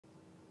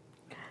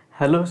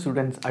Hello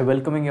students, I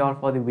welcoming you all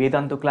for the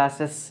Vedantu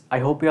classes. I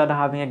hope you all are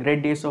having a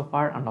great day so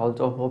far and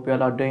also hope you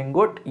all are doing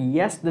good.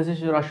 Yes, this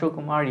is your Ashok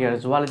Kumar, your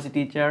zoology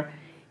teacher.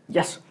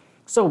 Yes,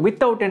 so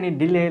without any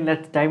delay,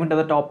 let's dive into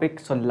the topic.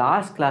 So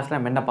last class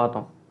la enna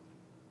paathom?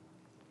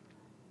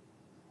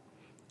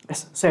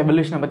 Yes, so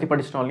evolution பத்தி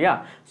படிச்சிட்டோம் இல்லையா?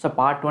 So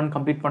part 1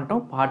 complete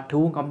பண்ணிட்டோம், part 2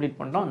 complete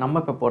பண்ணிட்டோம்.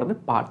 நம்ம இப்ப போறது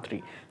part 3.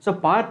 So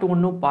part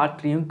 1 part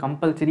 3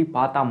 compulsory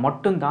பார்த்தா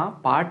மட்டும் தான்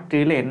part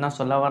 3 ல என்ன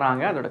சொல்ல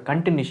வராங்க அதோட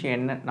கண்டினியூஷன்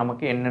என்ன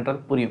நமக்கு என்னன்றது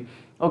புரியும்.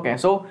 ஓகே,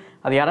 so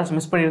அது யாராச்சும்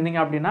மிஸ்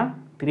பண்ணியிருந்தீங்க அப்படின்னா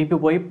திருப்பி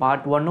போய்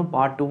part 1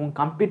 part 2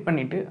 கம்ப்ளீட்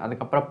பண்ணிட்டு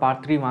அதுக்கப்புறம்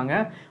part 3 வாங்க.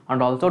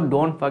 And also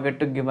don't forget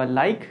to give a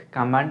like,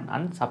 comment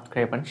and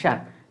subscribe and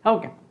share.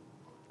 Okay.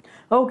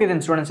 Okay then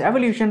students,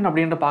 evolution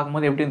அப்படின்ற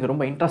பார்க்கும்போது எப்படி இருந்தது,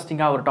 ரொம்ப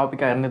இன்ட்ரெஸ்டிங்காக ஒரு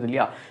டாப்பிக்காக இருந்தது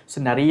இல்லையா? ஸோ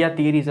நிறையா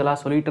தியரிஸ் எல்லாம்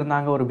சொல்லிட்டு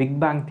இருந்தாங்க. ஒரு பிக்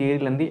பேங்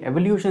தியரிலேருந்து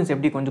எவல்யூஷன்ஸ்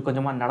எப்படி கொஞ்சம்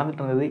கொஞ்சமாக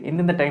நடந்துட்டு இருந்தது,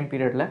 எந்தெந்த டைம்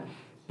பீரியடில்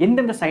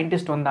எந்தெந்த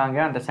சயின்டிஸ்ட் வந்தாங்க,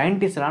 அந்த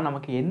சயின்டிஸ்ட்லாம்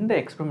நமக்கு எந்த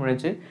எக்ஸ்பெரிமெண்ட்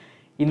வச்சு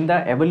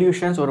இந்த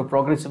எவல்யூஷன்ஸ் ஒரு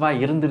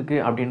ப்ரோக்ரெசிவாக இருந்திருக்கு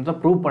அப்படின்றத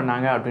ப்ரூவ்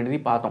பண்ணாங்க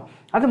அப்படின்றதையும் பார்த்தோம்.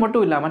 அது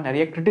மட்டும் இல்லாமல்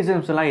நிறைய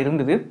கிரிட்டிசிசம்ஸ் எல்லாம்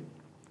இருந்தது.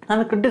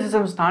 அந்த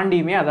கிரிட்டிசிசம்ஸ்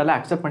தாண்டியுமே அதெல்லாம்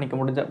அக்செப்ட் பண்ணிக்க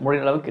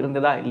முடிஞ்ச அளவுக்கு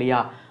இருந்ததா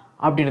இல்லையா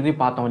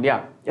அப்படின்றதையும் பார்த்தோம் இல்லையா?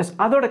 எஸ்,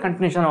 அதோட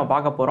கண்டினியூஷன் நம்ம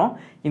பார்க்க போகிறோம்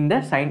இந்த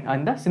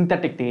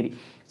சிந்தட்டிக் தியரி.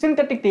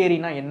 சிந்தட்டிக்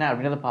தியரினா என்ன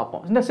அப்படின்றத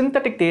பார்ப்போம். இந்த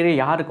சிந்தட்டிக் தியரி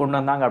யார் கொண்டு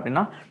வந்தாங்க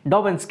அப்படின்னா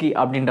டோபென்ஸ்கி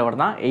அப்படின்றவர்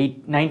தான்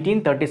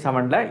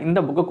 1937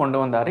 இந்த புக்கு கொண்டு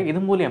வந்தார். இது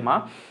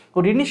மூலியமாக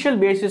ஒரு initial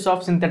basis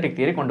of synthetic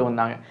theory கொண்டு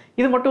வந்தாங்க.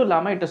 இது மட்டும்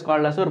இல்லாமல் இட் இஸ்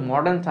கால்ட் அஸ் ஒரு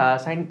modern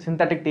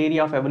synthetic theory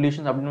of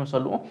evolution அப்படின்னு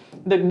சொல்லுவோம்.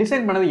 இந்த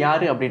டிசைன் பண்ணது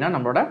யார் அப்படின்னா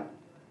நம்மளோட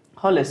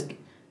ஹாலஸ்கி.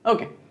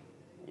 Okay,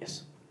 S.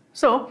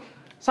 So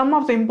some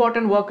of the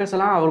important workers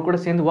எல்லாம் அவர் கூட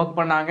சேர்ந்து ஒர்க்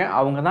பண்ணாங்க.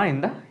 அவங்க தான்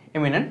இந்த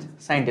eminent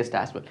scientist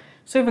as well.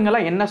 So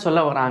இவங்கெல்லாம் என்ன சொல்ல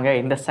வராங்க,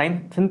 இந்த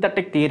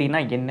சிந்தட்டிக் தியரினா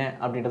என்ன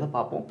அப்படின்றத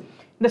பார்ப்போம்.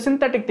 இந்த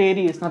synthetic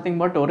theory is nothing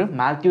but ஒரு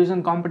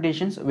மேல்த்யூசன்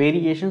காம்படிஷன்ஸ்,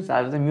 வேரியேஷன்ஸ்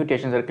அதாவது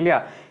மியூட்டேஷன்ஸ் இருக்கு இல்லையா?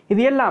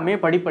 இது எல்லாமே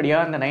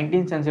படிப்படியாக இந்த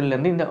 19th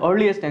சென்ச்சுரியிலேருந்து இந்த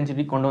ஏர்லியஸ்ட்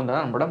சென்ச்சுரி கொண்டு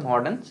வந்ததான் நம்மளோட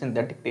மாடர்ன்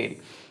சிந்தட்டிக் தியரி.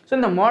 ஸோ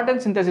இந்த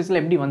மாடர்ன்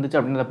சிந்தசிஸில் எப்படி வந்துச்சு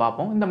அப்படின்றத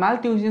பார்ப்போம். இந்த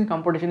மேல்த்யூசியன்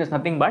காம்படிஷன் இஸ்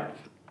நத்திங் பட்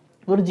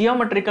ஒரு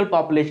ஜியோமெட்ரிக்கல்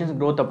பாப்புலேஷன்ஸ்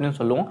க்ரோத் அப்படின்னு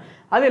சொல்லுவோம்.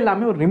 அது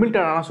எல்லாமே ஒரு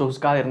லிமிட்டடான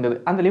சோர்ஸ்க்காக இருந்தது.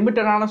 அந்த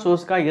லிமிட்டடான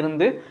சோர்ஸ்க்காக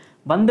இருந்து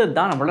வந்தது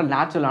தான் நம்மளோட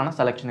நேச்சுரலான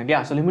செலெக்ஷன் இல்லையா?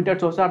 ஸோ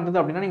லிமிட்டட் சோர்ஸாக இருந்தது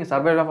அப்படின்னா நீங்கள்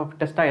சர்வைவல் ஆஃப்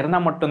டெஸ்ட்டாக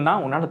இருந்தால்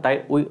மட்டும்தான் உன்னால்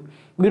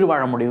உயிர்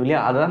வாழ முடியும்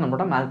இல்லையா? அதுதான்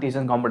நம்மளோட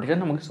மேல்த்யூசியன்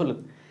காம்படிஷன் நமக்கு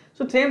சொல்லுது.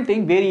 So same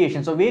thing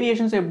variation. So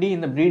variations எப்படி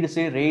இந்த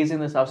ப்ரீட்ஸு, ரேஸ்,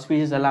 இந்த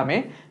சப்ஸ்பீஷஸ் எல்லாமே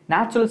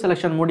நேச்சுரல்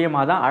செலெக்ஷன்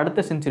மூலியமாக தான்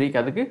அடுத்த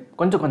செஞ்சுரிக்கு அதுக்கு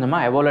கொஞ்சம்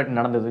கொஞ்சமாக எவால்வேட்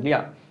நடந்தது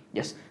இல்லையா?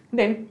 எஸ்.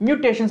 தென்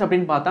மியூட்டேஷன்ஸ்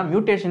அப்படின்னு பார்த்தா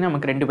மியூட்டேஷன்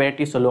நமக்கு ரெண்டு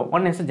வெரைட்டி சொல்லுவோம்.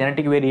 One is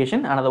genetic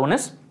variation, another one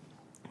is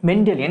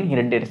Mendelian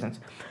inheritance.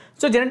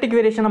 So genetic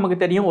variation நமக்கு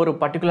தெரியும், ஒரு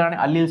பர்டிகுலரான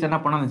அல்லீல்ஸ் என்ன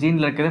பண்ணோம் அந்த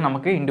ஜீனில் இருக்குது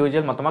நமக்கு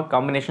இண்டிவிஜுவல் மொத்தமாக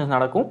காம்பினேஷன்ஸ்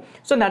நடக்கும்.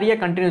 ஸோ நிறைய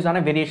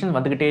கண்டினியூஸான வேரியேஷன்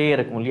வந்துகிட்டே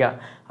இருக்கும் இல்லையா?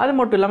 அது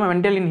மட்டும் இல்லாமல்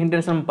மெண்டலியன்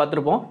இன்ஹெரிட்டன்ஸ் நம்ம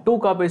பார்த்துருப்போம். 2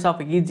 காப்பீஸ்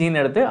ஆஃப் ஈச் ஜீன்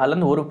எடுத்து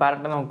அதுலேருந்து ஒரு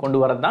பேரண்ட்டை நம்ம கொண்டு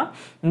வரது தான்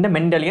இந்த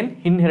மெண்டலியன்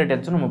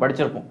இன்ஹெரிட்டன்ஸ் நம்ம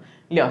படிச்சிருப்போம்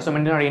இல்லையா? ஸோ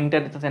மெண்டலியன்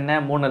இன்ஹெரிட்டன்ஸ் என்ன,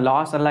 3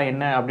 லாஸ் எல்லாம்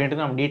என்ன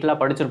அப்படின்றது நம்ம டீட்டெயிலாக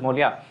படிச்சிருப்போம்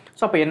இல்லையா?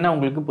 ஸோ அப்போ என்ன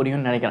உங்களுக்கு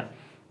புரியும்னு நினைக்கிறேன்.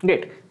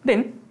 கிரேட்.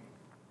 தென்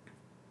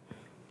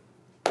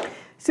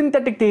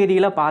சிந்தட்டிக்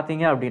தியரியில்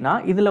பார்த்தீங்க அப்படின்னா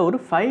இதில் ஒரு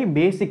 5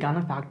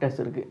 பேசிக்கான ஃபேக்டர்ஸ்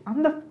இருக்குது.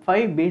 அந்த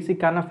 5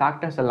 பேசிக்கான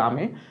ஃபேக்டர்ஸ்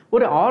எல்லாமே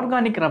ஒரு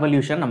ஆர்கானிக்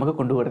ரெவல்யூஷன் நமக்கு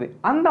கொண்டு வருது.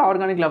 அந்த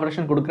ஆர்கானிக்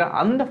ரெவல்யூஷன் கொடுக்குற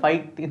அந்த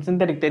 5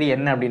 சிந்தட்டிக் தியரி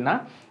என்ன அப்படின்னா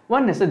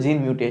one is a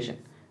gene mutation.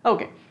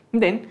 Okay,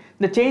 தென்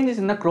இந்த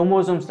சேஞ்சஸ் இந்த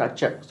குரோமோசோம்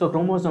ஸ்ட்ரக்சர். ஸோ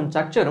குரோமோசோம்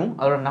ஸ்ட்ரக்சரும்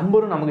அதோட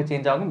நம்பரும் நமக்கு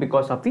சேஞ்ச் ஆகும்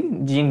because of the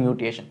gene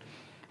mutation.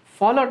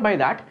 Followed by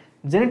that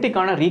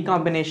ஜெனட்டிக்கான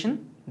recombination,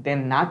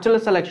 then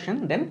natural selection,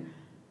 then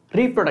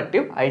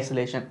reproductive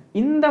isolation.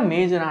 இந்த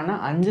மேஜரான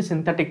 5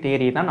 சிந்தட்டிக்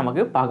தியரி தான்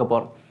நமக்கு பார்க்க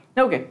போகிறோம்.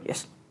 Okay,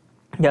 S.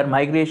 There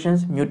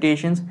migrations,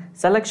 mutations,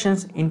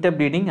 selections,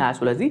 இன்டர்பிரீடிங் as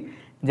well as the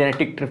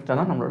genetic drift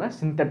தான் நம்மளோட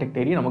சிந்தட்டிக்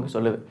தியரி நமக்கு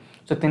சொல்லுது.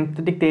 ஸோ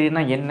சிந்தட்டிக்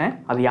தியரினா என்ன,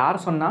 அது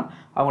யார் சொன்னால்,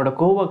 அவங்களோட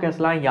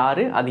கோவர்க்கர்ஸ்லாம்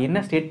யார், அது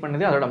என்ன ஸ்டேட்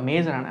பண்ணுது, அதோட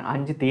மேஜரான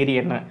 5 தியரி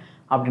என்ன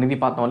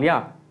அப்படின்றத பார்த்தோம் இல்லையா?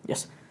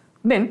 எஸ்.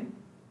 தென்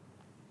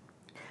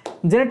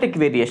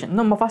ஜெனட்டிக் வேரியேஷன்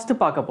நம்ம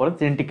ஃபஸ்ட்டு பார்க்க போகிறது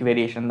ஜெனட்டிக்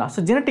வேரியேஷன் தான்.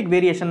 ஸோ ஜெனட்டிக்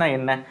வேரியேஷன்னா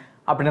என்ன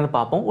அப்படின்றத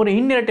பார்ப்போம். ஒரு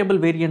இன்ஹெரிட்டபிள்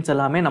வேரியன்ஸ்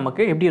எல்லாமே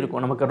நமக்கு எப்படி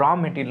இருக்கும், நமக்கு ரா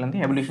மெட்டீரியல்லேருந்து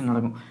எவல்யூஷன்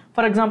நடக்கும்.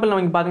 ஃபார் எக்ஸாம்பிள்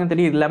நமக்கு பார்த்தீங்கன்னா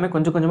தெரியும், இது எல்லாமே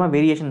கொஞ்சம் கொஞ்சமாக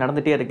வேரியேஷன்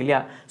நடந்துகிட்டே இருக்கு இல்லையா?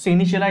 ஸோ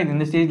இனிஷியலாக இது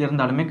இந்த ஸ்டேஜில்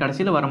இருந்தாலுமே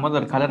கடைசியில் வரும்போது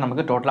ஒரு கலர்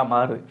நமக்கு டோட்டலாக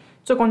மாறுது.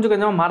 ஸோ கொஞ்சம்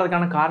கொஞ்சமாக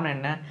மாறதுக்கான காரணம்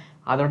என்ன,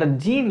 அதோட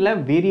ஜீனில்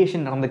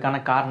வேரியேஷன் நடந்ததுக்கான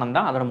காரணம்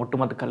தான் அதோட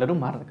ஒட்டுமொத்த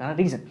கலரும் மாறதுக்கான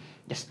reason.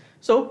 S.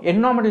 So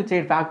environmental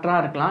side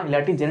ஃபேக்டராக இருக்கலாம்,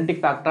 இல்லாட்டி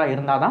ஜெனட்டிக் ஃபேக்டராக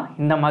இருந்தால் தான்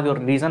இந்த மாதிரி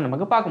ஒரு ரீசன்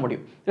நமக்கு பார்க்க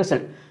முடியும்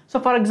ரிசல்ட்.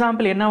 ஸோ ஃபார்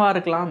எக்ஸாம்பிள் என்னவாக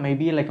இருக்கலாம்,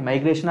 மேபி லைக்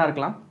மைக்ரேஷனாக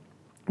இருக்கலாம்,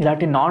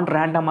 இல்லாட்டி நான்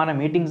ரேண்டமான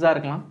மீட்டிங்ஸாக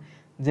இருக்கலாம்,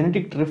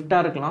 ஜெனட்டிக்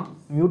ட்ரிஃப்டாக இருக்கலாம்,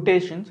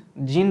 mutations,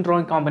 gene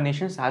drawing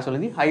combinations as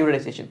well தி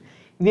ஹைபிரிடைசேஷன்.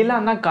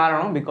 இதெல்லாம் தான்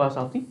காரணம் because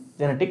of the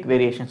genetic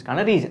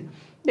வேரியேஷன்ஸ்க்கான reason.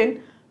 தென்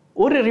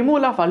ஒரு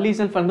ரிமூவல் ஆஃப்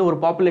அல்லீசல் வந்து ஒரு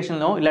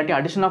பாப்புலேஷனோ இல்லாட்டி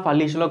அடிஷன் ஆஃப்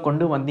அல்லீசலோ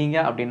கொண்டு வந்தீங்க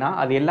அப்படின்னா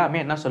அது எல்லாமே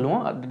என்ன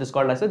சொல்லுவோம், it is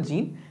called as a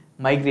gene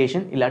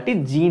migration இல்லாட்டி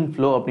ஜீன்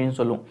ஃப்ளோ அப்படின்னு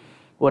சொல்லுவோம்.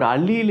 ஒரு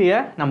அல்லீலையை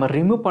நம்ம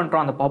ரிமூவ்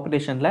பண்ணுறோம் அந்த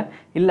பாப்புலேஷனில்,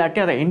 இல்லாட்டி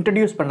அதை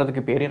இன்ட்ரடியூஸ்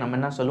பண்ணுறதுக்கு பேர் நம்ம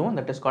என்ன சொல்லுவோம்,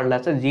 that is called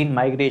as a gene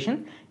migration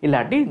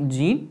இல்லாட்டி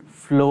ஜீன்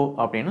ஃப்ளோ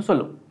அப்படின்னு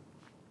சொல்லுவோம்.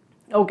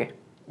 Okay,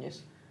 S.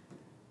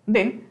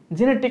 தென்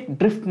ஜெனட்டிக்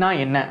ட்ரிஃப்ட்னா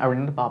என்ன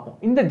அப்படின்னு பார்ப்போம்.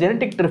 இந்த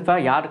ஜெனட்டிக் ட்ரிஃப்டை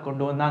யார்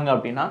கொண்டு வந்தாங்க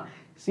அப்படின்னா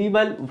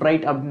சீவல்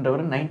ரைட்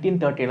அப்படின்றவர்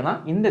 1930 தான்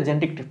இந்த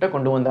ஜெனட்டிக் ட்ரிஃப்டை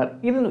கொண்டு வந்தார்.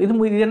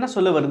 இது என்ன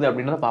சொல்ல வருது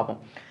அப்படின்றத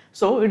பார்ப்போம்.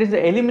 So it is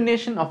the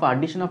elimination of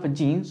addition of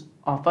jeans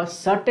of a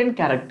certain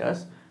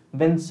characters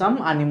when some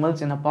animals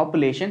in a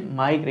population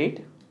migrate,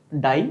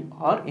 die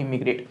or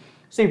immigrate.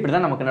 So இப்படி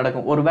தான் நமக்கு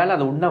நடக்கும். ஒரு வேளை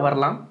அது உள்ளே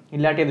வரலாம்,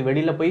 இல்லாட்டி அது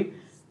வெளியில் போய்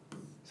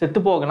செத்து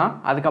போகலாம்.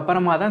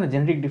 அதுக்கப்புறமா தான் இந்த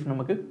ஜெனட்டிக் டிஃப்ட்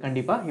நமக்கு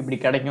கண்டிப்பாக இப்படி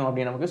கிடைக்கும்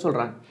அப்படின்னு நமக்கு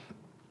சொல்கிறாங்க.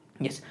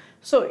 எஸ்.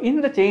 ஸோ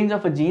இந்த change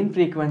of a gene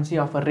frequency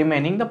of a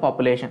remaining the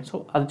population. So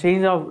அது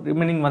சேஞ்ச் ஆஃப்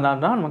ரிமைனிங்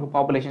வந்தால் தான் நமக்கு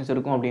பாப்புலேஷன்ஸ்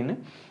இருக்கும் அப்படின்னு.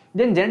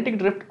 தென் genetic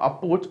drift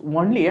approach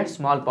only a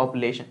small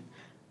population.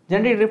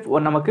 Genetic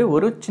drift நமக்கு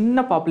ஒரு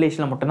சின்ன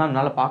பாப்புலேஷனில் மட்டும்தான்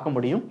நம்மளால் பார்க்க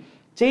முடியும்.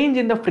 Change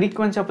in the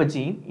frequency of a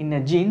gene in a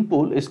gene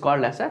pool is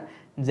called as a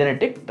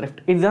genetic drift.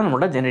 இதுதான்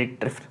நம்மளோட ஜெனட்டிக்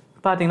ட்ரிஃப்ட்.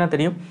 பார்த்தீங்கன்னா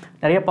தெரியும்,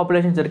 நிறைய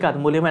பாப்புலேஷன்ஸ் இருக்குது.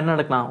 அது மூலியமாக என்ன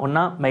நடக்கலாம்,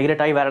 ஒன்றா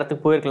மைக்ரேட் ஆகி வேறு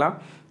இடத்துக்கு போயிருக்கலாம்,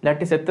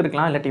 இல்லாட்டி செத்து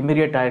இருக்கலாம், இல்லாட்டி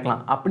இமிகிரேட்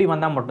ஆகிருக்கலாம். அப்படி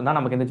வந்தால் மட்டும்தான்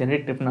நமக்கு இந்த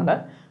ஜெனட்டிக் ட்ரிஃப்ட்னால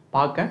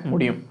பார்க்க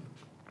முடியும்.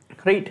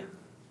 ரைட்.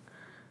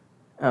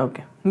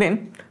 ஓகே. தென்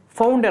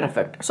ஃபவுண்டர்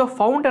எஃபெக்ட். ஸோ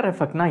ஃபவுண்டர்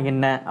எஃபெக்ட்னா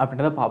என்ன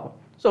அப்படின்றத பார்ப்போம்.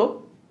 ஸோ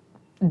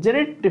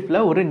ஜெனட்டிக்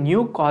ட்ரிஃப்டில் ஒரு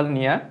நியூ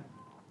காலனியை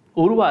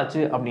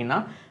உருவாச்சு அப்படின்னா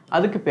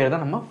அதுக்கு பேர்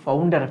தான் நம்ம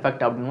ஃபவுண்டர்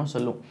எஃபெக்ட் அப்படின்னு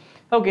சொல்லுவோம்.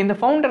 ஓகே, இந்த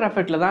ஃபவுண்டர்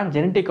எஃபெக்டில் தான்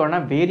ஜெனட்டிக்கான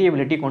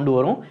வேரியபிலிட்டி கொண்டு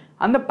வரும்.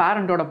 அந்த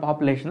பேரண்டோட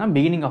பாப்புலேஷன் தான்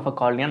பிகினிங் ஆஃப் அ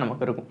காலனியாக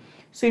நமக்கு இருக்கும்.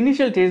 ஸோ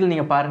இனிஷியல் ஸ்டேஜில்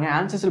நீங்கள் பாருங்கள்,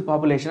 ஆன்செஸ்ட்ரல்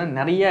பாப்புலேஷன்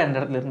நிறைய இந்த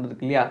இடத்துல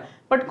இருந்திருக்கு இல்லையா.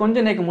 பட்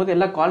கொஞ்சம் நினைக்கும் போது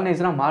எல்லா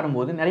காலனைஸராக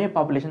மாறும்போது நிறைய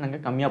பாப்புலேஷன்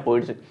அங்கே கம்மியாக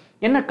போயிடுச்சு.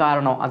 என்ன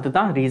காரணம்?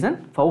 அதுதான் ரீசன்,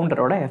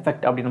 ஃபவுண்டரோட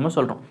எஃபெக்ட் அப்படின்னு நம்ம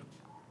சொல்கிறோம்.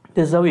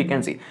 This is how you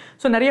can see.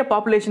 So நிறைய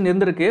பாப்புலேஷன்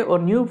இருந்திருக்கு,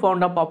 ஒரு நியூ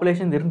ஃபவுண்ட் ஆஃப்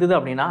பாப்புலேஷன் இருந்தது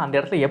அப்படின்னா அந்த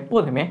இடத்துல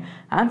எப்போதுமே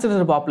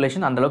ஆன்செஸ்டர்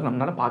பாப்புலேஷன் அந்தளவுக்கு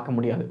நம்மளால் பார்க்க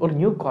முடியாது. ஒரு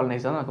நியூ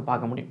காலனைஸ் தான் நமக்கு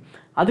பார்க்க முடியும்.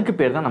 அதுக்கு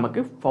பேர் தான்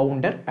நமக்கு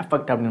ஃபவுண்டர்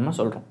எஃபெக்ட் அப்படின்னு நம்ம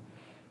சொல்கிறோம்.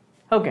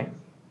 ஓகே,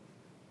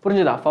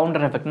 புரிஞ்சுதா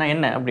ஃபவுண்டர் எஃபெக்ட்னா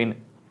என்ன அப்படின்னு?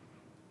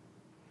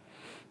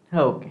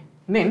 ஓகே.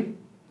 தென்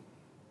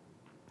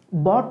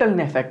பாட்டில்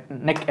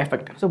நெக்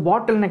எஃபெக்ட். ஸோ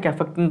பாட்டில் நெக்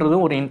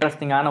எஃபெக்ட்ன்றதும் ஒரு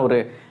இன்ட்ரெஸ்டிங்கான ஒரு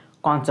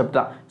கான்செப்ட்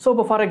தான். ஸோ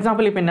இப்போ ஃபார்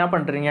எக்ஸாம்பிள் இப்போ என்ன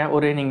பண்ணுறீங்க,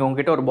 நீங்கள்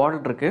உங்ககிட்ட ஒரு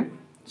பாட்டில் இருக்குது.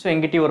 ஸோ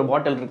எங்கிட்டே ஒரு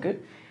பாட்டில் இருக்குது.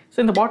 ஸோ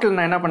இந்த பாட்டில்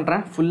நான் என்ன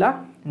பண்ணுறேன்,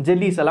 ஃபுல்லாக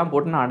ஜெல்லிஸ் எல்லாம்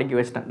போட்டு நான் அடக்கி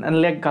வச்சிட்டேன்.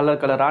 நல்ல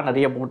கலராக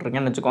நிறைய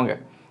போட்டிருக்கேன்னு வச்சுக்கோங்க.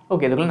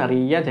 ஓகே, இதுக்குள்ள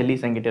நிறைய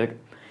ஜெல்லிஸ் எங்கிட்ட இருக்குது.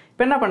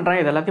 இப்போ என்ன பண்ணுறேன்,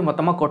 இது எல்லாத்தையும்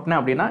மொத்தமாக கொட்டினேன்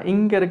அப்படின்னா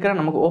இங்கே இருக்கிற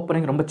நமக்கு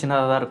ஓப்பனிங் ரொம்ப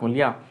சின்னதாக தான் இருக்கும்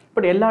இல்லையா.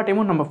 பட் எல்லா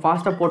டைமும் நம்ம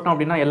ஃபாஸ்ட்டாக போட்டோம்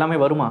அப்படின்னா எல்லாமே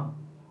வருமா?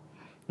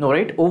 No,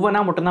 right.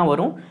 ஒவ்வொன்றா மட்டும்தான்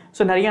வரும்.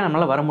 ஸோ நிறையா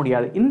நம்மளால் வர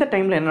முடியாது. இந்த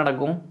டைமில் என்ன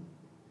நடக்கும்,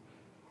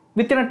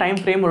 வித்தின் டைம்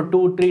ஃப்ரேம் ஒரு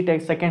 2-3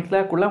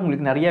 செகண்ட்ஸ்க்குள்ளே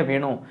உங்களுக்கு நிறைய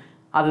வேணும்,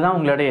 அதுதான்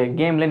உங்களுடைய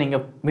கேமில்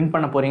நீங்கள் வின்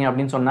பண்ண போகிறீங்க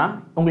அப்படின்னு சொன்னால்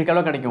உங்களுக்கு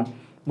எவ்வளோ கிடைக்கும்?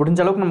 முடிஞ்ச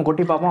அளவுக்கு நம்ம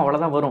கொட்டி பார்ப்போம்,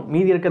 அவ்வளோதான் வரும்.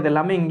 மீதி இருக்கிறது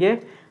எல்லாமே இங்கே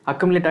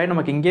அக்குமுலேட் ஆகி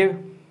நமக்கு இங்கே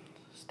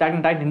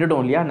ஸ்டாக்னெண்ட் ஆகி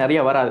நின்றுடும் இல்லையா, நிறைய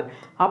வராது.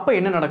 அப்போ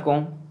என்ன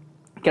நடக்கும்,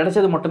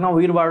 கிடைச்சது மட்டும்தான்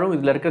உயிர் வாழும்,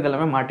 இதில் இருக்கிறது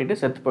எல்லாமே மாட்டிட்டு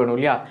செத்து போயிடும்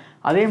இல்லையா.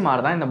 அதே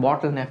மாதிரி தான் இந்த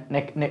பாட்டில்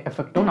நெக்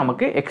எஃபெக்ட்டும்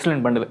நமக்கு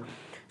எக்ஸ்பிளைன் பண்ணுது.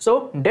 So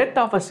death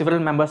of a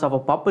several members of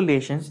a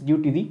populations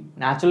due to the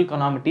natural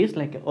calamities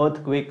like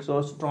earthquakes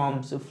or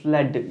storms,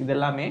 flood,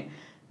 இதெல்லாமே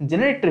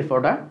ஜெனட்டிக்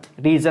ட்ரிஃப்டோட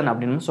ரீசன்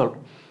அப்படின்னு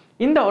சொல்கிறோம்.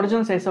 இந்த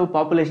ஒரிஜினல் சைஸ் ஆஃப்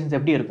பாப்புலேஷன்ஸ்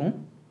எப்படி இருக்கும்,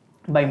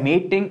 by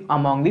matting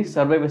among the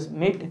survivors.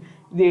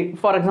 இது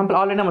for example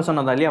already நம்ம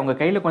சொன்னதா இல்லையா, அவங்க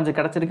கையில் கொஞ்சம்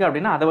கிடச்சிருக்கு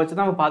அப்படின்னா அதை வச்சு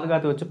தான் நம்ம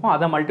பாதுகாத்து வச்சுப்போம்,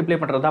 அதை மல்டிப்ளை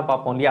பண்ணுறதா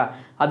பார்ப்போம் இல்லையா.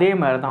 அதே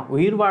மாதிரி தான்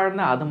உயிர்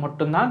வாழ்ந்த அதை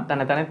மட்டும்தான்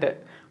தன்னை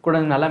கூட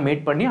நல்லா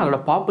மேட் பண்ணி அதோட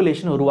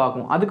பாப்புலேஷன்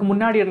உருவாகும். அதுக்கு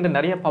முன்னாடி இருந்த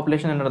நிறைய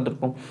பாப்புலேஷன் என்ன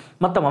நடந்திருக்கும்,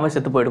 மொத்தமாகவே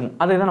செத்து போயிடும்.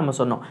 அதை தான் நம்ம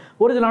சொன்னோம்.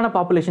 ஒரிஜினலான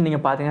பாப்புலேஷன்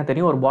நீங்கள் பார்த்தீங்கன்னா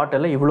தெரியும், ஒரு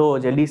பாட்டிலில் இவ்வளோ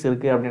ஜெல்லிஸ்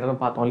இருக்குது அப்படின்றத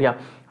பார்த்தோம் இல்லையா.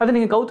 அது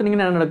நீங்கள்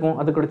கவுத்துனீங்கன்னா என்ன நடக்கும்,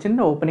 அதுக்கு ஒரு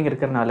சின்ன ஓப்பனிங்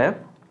இருக்கிறனால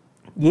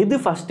எது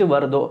ஃபஸ்ட்டு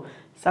வருதோ,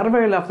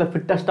 சர்வைவல் ஆஃப் த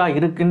ஃபிட்டஸ்ட்டாக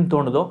இருக்குன்னு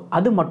தோணுதோ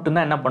அது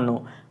மட்டும்தான் என்ன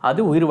பண்ணும்,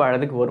 அது உயிர்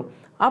வாழறதுக்கு வரும்.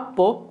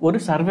 அப்போது ஒரு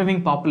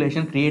சர்வைவிங்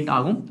பாப்புலேஷன் க்ரியேட்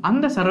ஆகும்.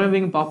 அந்த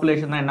சர்வைவிங்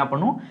பாப்புலேஷன் தான் என்ன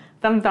பண்ணும்,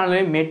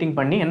 தன்னைத்தானே மேட்டிங்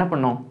பண்ணி என்ன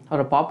பண்ணும்,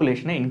 ஒரு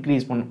பாப்புலேஷனை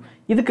இன்க்ரீஸ் பண்ணும்.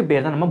 இதுக்கு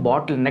பேர் தான் நம்ம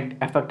பாட்டில் நெக்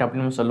எஃபெக்ட்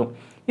அப்படின்னு சொல்லுவோம்.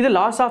 இது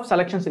லாஸ் ஆஃப்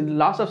செலெக்ஷன்ஸ், இது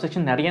லாஸ் ஆஃப்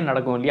செலெக்ஷன் நிறைய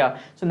நடக்கும் இல்லையா.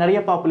 ஸோ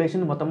நிறைய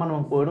பாப்புலேஷன் மொத்தமாக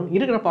நமக்கு போயிடும்,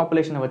 இருக்கிற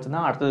பாப்புலேஷனை வச்சு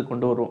தான் அடுத்தது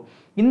கொண்டு வருவோம்.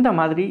 இந்த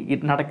மாதிரி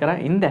நடக்கிற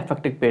இந்த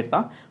எஃபெக்ட்டுக்கு பேர்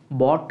தான்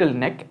பாட்டில்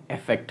நெக்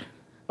எஃபெக்ட்.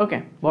 ஓகே,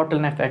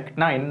 பாட்டில் நெக்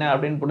எஃபெக்ட்னா என்ன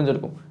அப்படின்னு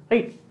புரிஞ்சிருக்கும்,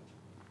 right?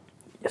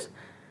 S.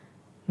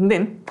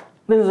 Then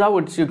this is how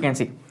it's you can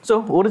see. So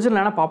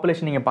ஒரிஜினலான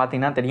population நீங்கள்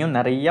பார்த்தீங்கன்னா தெரியும்,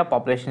 நிறைய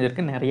பாப்புலேஷன்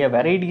இருக்குது, நிறைய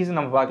வெரைட்டிஸ்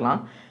நம்ம பார்க்கலாம்.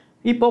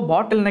 இப்போது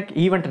பாட்டில் நெக்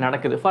ஈவெண்ட்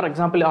நடக்குது. ஃபார்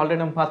எக்ஸாம்பிள்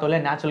ஆல்ரெடி நம்ம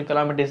பார்த்தோம்ல, நேச்சுரல்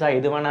கலாமிட்டிஸாக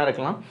எது வேணா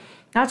இருக்கலாம்.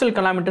 நேச்சுரல்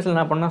கலாமிட்டிஸில்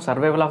என்ன பண்ணால்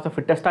சர்வைவல் ஆஃப் த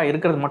ஃபிட்டஸ்ட்டாக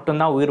இருக்கிறது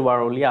மட்டும்தான் உயிர்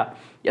வாழும் இல்லையா.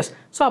 எஸ்.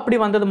 ஸோ அப்படி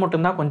வந்தது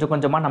மட்டும்தான் கொஞ்சம்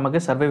கொஞ்சமாக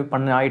நமக்கு சர்வை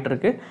பண்ண ஆகிட்டு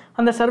இருக்கு.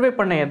 அந்த சர்வை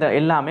பண்ண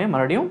எல்லாமே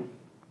மறுபடியும்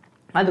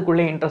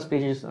அதுக்குள்ளே இன்ட்ரெஸ்ட்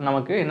ஸ்பீஷீஸ்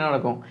நமக்கு என்ன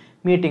நடக்கும்,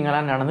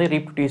 மீட்டிங்கெல்லாம் நடந்து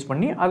ரீப்ரொடியூஸ்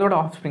பண்ணி அதோட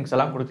ஆஃப்ஸ்ப்ரிங்ஸ்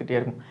எல்லாம் கொடுத்துட்டே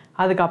இருக்கும்.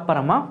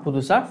 அதுக்கப்புறமா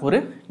புதுசாக ஒரு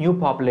நியூ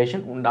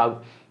பாப்புலேஷன் உண்டாகும்.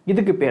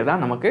 இதுக்கு பேர்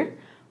தான் நமக்கு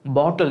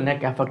பாட்டில்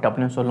நெக் எஃபெக்ட்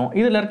அப்படின்னு சொல்லுவோம்.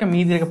 இதில் இருக்க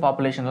மீதி இருக்க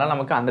பாப்புலேஷன்லாம்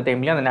நமக்கு அந்த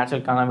டைம்லேயே அந்த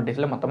நேச்சுரல்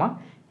கலாமிட்டிஸில் மொத்தமாக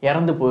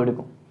இறந்து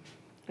போயிடுக்கும்,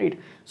 ரைட்?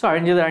 ஸோ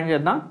அழிஞ்சது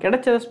தான்,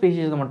 கிடைச்ச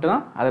ஸ்பீஷீஸ்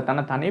மட்டும்தான் அதை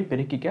தானே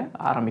பெருக்கிக்க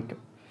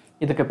ஆரம்பிக்கும்.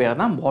 இதுக்கு பேர்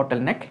தான்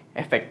பாட்டில் neck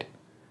effect.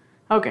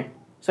 Okay,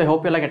 so I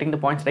hope you are getting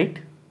the points, right?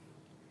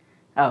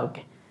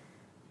 Okay.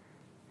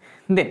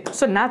 Then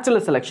so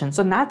natural selection.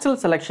 So natural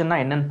செலெக்ஷன்னா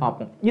என்னென்னு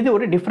பார்ப்போம். இது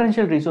ஒரு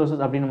டிஃப்ரென்ஷியல்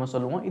ரிசோர்ஸஸ் அப்படின்னு நம்ம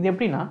சொல்லுவோம். இது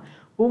எப்படின்னா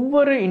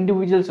ஒவ்வொரு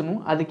இண்டிவிஜுவல்ஸும்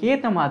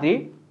அதுக்கேற்ற மாதிரி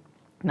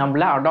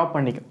நம்மள அடாப்ட்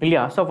பண்ணிக்கும்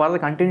இல்லையா. ஸோ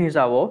ஃபர்தர்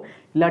கண்டினியூஸாவோ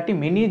இல்லாட்டி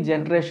மெனி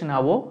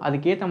ஜென்ரேஷனாவோ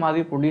அதுக்கேற்ற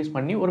மாதிரி ப்ரொடியூஸ்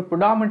பண்ணி ஒரு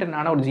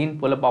ப்ரிடாமினன்டான ஒரு ஜீன்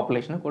போல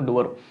பாப்புலேஷனை கொண்டு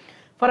வரும்.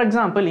 ஃபார்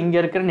எக்ஸாம்பிள் இங்கே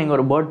இருக்கிற நீங்கள்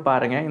ஒரு பேர்ட்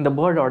பாருங்கள். இந்த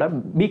பேர்டோட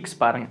பீக்ஸ்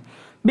பாருங்கள்.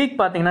 பீக்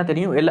பார்த்தீங்கன்னா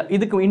தெரியும் எல்லா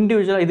இதுக்கு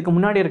இண்டிவிஜுவலாக இதுக்கு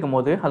முன்னாடி இருக்கும்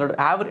போது அதோட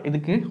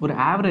இதுக்கு ஒரு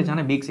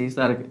ஆவரேஜான பீக் சைஸ்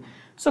தான் இருக்குது.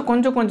 ஸோ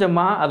கொஞ்சம்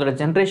கொஞ்சமாக அதோட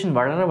ஜென்ரேஷன்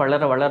வளர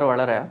வளர வளர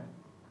வளர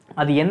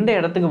அது எந்த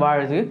இடத்துக்கு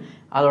வாழுது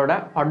அதோட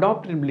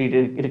அடாப்டபிலிட்டி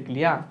இருக்கு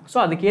இல்லையா. ஸோ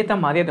அதுக்கேற்ற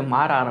மாதிரி அது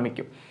மாற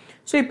ஆரம்பிக்கும்.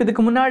 ஸோ இப்போ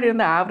இதுக்கு முன்னாடி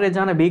இருந்த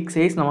ஆவரேஜான பீக்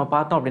சைஸ் நம்ம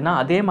பார்த்தோம் அப்படின்னா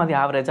அதே மாதிரி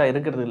ஆவரேஜாக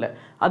இருக்கிறது இல்லை.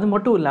 அது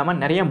மட்டும் இல்லாமல்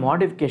நிறைய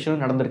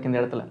மாடிஃபிகேஷனும் நடந்திருக்கு இந்த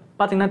இடத்துல.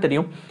 பார்த்தீங்கன்னா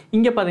தெரியும்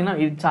இங்கே பார்த்தீங்கன்னா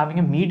இட்ஸ்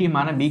ஹேவிங்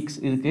மீடியமான பீக்ஸ்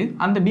இருக்குது.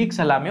 அந்த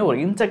பீக்ஸ் எல்லாமே ஒரு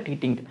இன்செக்ட்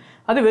ஈட்டிங்,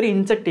 அது வெறும்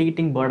இன்செக்ட்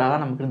ஈட்டிங் பேர்டாக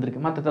தான் நமக்கு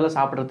இருந்திருக்கு. மற்றதெல்லாம்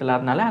சாப்பிட்றது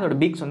இல்லாதனால அதோட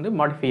பீக்ஸ் வந்து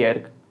மாடிஃபை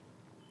ஆயிருக்கு.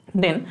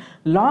 தென்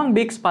லாங்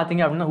பீக்ஸ்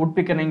பார்த்தீங்க அப்படின்னா உட்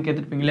பிக்கர் நீங்கள்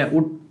கேட்டுருப்பீங்களே,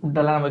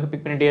 உட்டெல்லாம் நமக்கு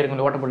பிக் பண்ணிகிட்டே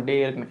இருக்கும், ஓட்ட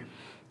போட்டுகிட்டே இருக்குமே.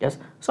 எஸ்,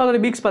 ஸோ அதோட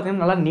பீக்ஸ்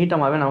பார்த்தீங்கன்னா நல்லா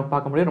நீட்டமாகவே நமக்கு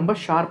பார்க்க முடியும், ரொம்ப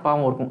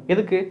ஷார்ப்பாகவும் இருக்கும்.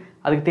 எதுக்கு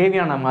அதுக்கு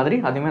தேவையான மாதிரி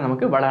அதுவுமே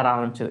நமக்கு வளர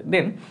ஆரம்பிச்சது.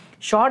 தென்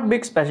ஷார்ட்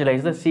பீக்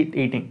ஸ்பெஷலைஸ் த சீட்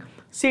ஈட்டிங்,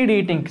 சீட்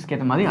ஈட்டிங்ஸ்க்கு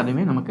ஏற்ற மாதிரி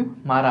அதுவுமே நமக்கு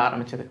மாற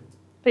ஆரம்பிச்சது.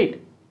 Right.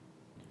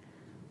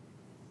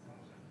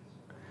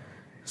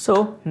 So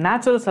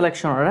natural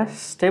செலெக்ஷனோட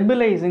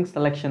stabilising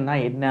selection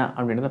தான் என்ன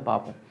அப்படின்றத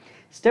பார்ப்போம்.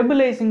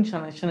 Stabilising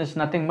selection is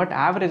nothing but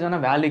ஆவரேஜான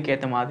வேல்யூக்கு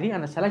ஏற்ற மாதிரி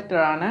அந்த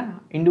செலக்டடான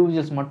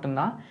இண்டிவிஜுவல்ஸ்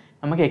மட்டும்தான்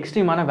நமக்கு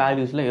எக்ஸ்ட்ரீமான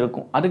வேல்யூஸில்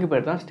இருக்கும். அதுக்கு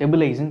பேர் தான்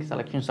ஸ்டெபிலைசிங்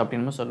செலெக்ஷன்ஸ்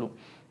அப்படின்னு நம்ம சொல்லுவோம்.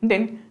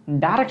 தென்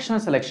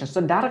directional selections.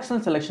 So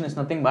directional selection is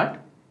nothing but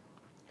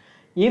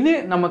எது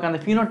நமக்கு அந்த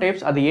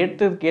ஃபீனோடைப்ஸ் அது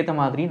ஏற்றதுக்கேற்ற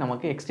மாதிரி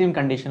நமக்கு எக்ஸ்ட்ரீம்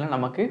கண்டிஷனில்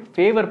நமக்கு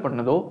ஃபேவர்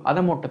பண்ணதோ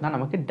அதை மட்டும் தான்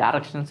நமக்கு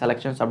டைரக்ஷனல்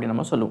செலெக்ஷன்ஸ் அப்படின்னு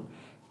நம்ம சொல்லுவோம்.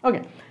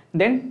 Okay.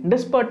 Then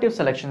dispersive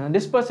selection.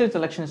 Dispersive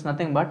selection is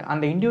nothing but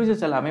அந்த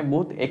இண்டிவிஜுவல்ஸ் எல்லாமே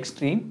போத்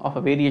எக்ஸ்ட்ரீம் ஆஃப்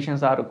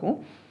வேரியேஷன்ஸாக இருக்கும்.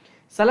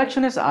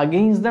 Selection is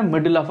against the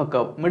middle of a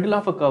curve. Middle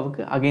of a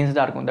curve-க்கு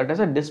against-ஆக இருக்கும். That is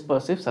a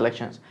dispersive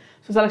selections.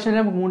 So selection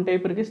நமக்கு 3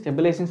 type இருக்குது.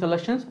 Stabilizing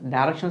selections,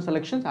 directional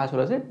selections, as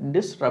well as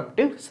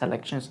disruptive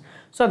selections.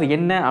 So அது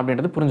என்ன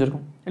அப்படின்றது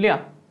புரிஞ்சிருக்கும் இல்லையா?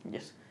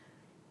 Yes.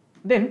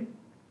 Then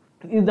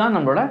இதுதான்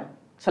நம்மளோட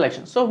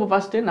செலெக்ஷன். ஸோ இப்போ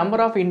first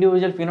number of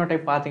individual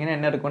phenotype பார்த்தீங்கன்னா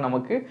என்ன இருக்கும்,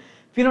 நமக்கு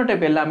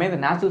ஃபினோடைப் எல்லாமே இந்த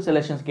நேச்சுரல்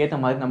செலெக்ஷன்ஸ்க்கு ஏற்ற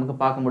மாதிரி நமக்கு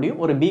பார்க்க முடியும்.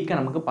 ஒரு பீக்கை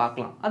நமக்கு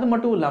பார்க்கலாம். அது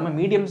மட்டும் இல்லாமல்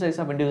மீடியம் சைஸ்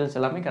ஆஃப் இண்டிவிஜுவல்ஸ்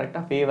எல்லாமே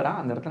கரெக்டாக ஃபேவராக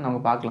அந்த இடத்துல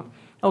நமக்கு பார்க்கலாம்.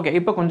 ஓகே,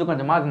 இப்போ கொஞ்சம்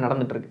கொஞ்சமாக அது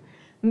நடந்துட்டுருக்கு.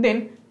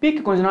 தென் பீக்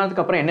கொஞ்ச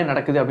நாளுக்கு அப்புறம் என்ன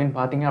நடக்குது அப்படின்னு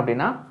பார்த்தீங்க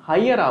அப்படின்னா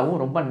ஹையராகவும்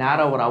ரொம்ப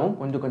நேரோவராகவும்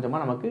கொஞ்சம்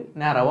கொஞ்சமாக நமக்கு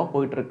நேரோவாக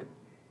போயிட்டுருக்கு.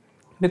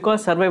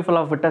 பிகாஸ் சர்வைவல்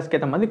ஆஃப் ஃபிட்டஸ்க்கு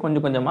ஏற்ற மாதிரி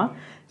கொஞ்சம் கொஞ்சமாக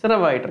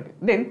சர்வைவ் ஆகிட்டு இருக்கு.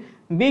 தென்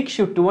peak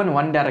shift to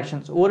one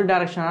directions, ஒரு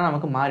டைரக்ஷனாக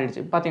நமக்கு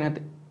மாறிடுச்சு.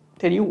 பார்த்தீங்கன்னா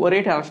தெரியும் ஒரே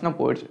டைரக்ஷனாக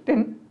போயிடுச்சு.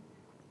 தென்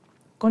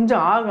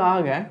கொஞ்சம் ஆக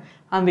ஆக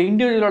அந்த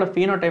இண்டிவிஜுவலோட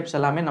ஃபீனோடைப்ஸ்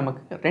எல்லாமே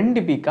நமக்கு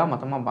 2 பீக்காக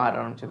மொத்தமாக மாற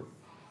ஆரம்பிச்சது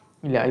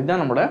இல்லையா.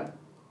 இதுதான் நம்மளோட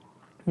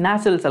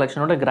நேச்சுரல்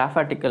செலெக்ஷனோட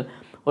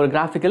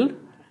கிராஃபிக்கல்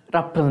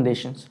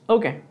ரெப்ரசன்டேஷன்ஸ்.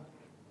 ஓகே.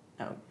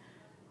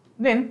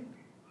 தென்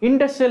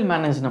இண்டஸ்ட்ரியல்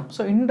மேனேஜ்மெண்ட்.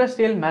 ஸோ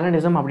இண்டஸ்ட்ரியல்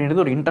மேனேஜம்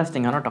அப்படின்றது ஒரு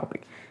இன்ட்ரெஸ்டிங்கான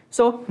டாபிக்.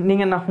 ஸோ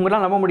நீங்கள்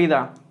உங்களால் நம்ப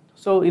முடியுதா?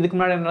 ஸோ இதுக்கு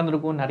முன்னாடி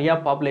நடந்திருக்கும், நிறையா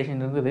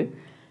பாப்புலேஷன் இருந்தது.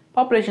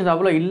 பாப்புலேஷன்ஸ்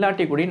அவ்வளோ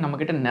இல்லாட்டி கூட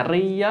நம்மக்கிட்ட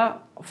நிறையா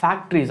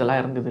ஃபேக்ட்ரிஸ் எல்லாம்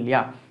இருந்தது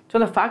இல்லையா. ஸோ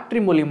அந்த ஃபேக்ட்ரி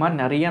மூலிமா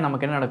நிறையா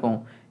நமக்கு என்ன நடக்கும்,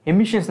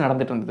 எமிஷன்ஸ்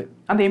நடந்துட்டு இருந்தது.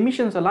 அந்த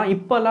எமிஷன்ஸ் எல்லாம்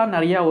இப்போல்லாம்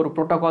நிறையா ஒரு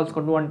ப்ரோட்டோகால்ஸ்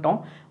கொண்டு வந்துட்டோம்.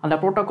 அந்த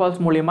ப்ரோட்டோகால்ஸ்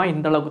மூலிமா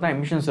இந்த அளவுக்கு தான்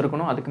எமிஷன்ஸ்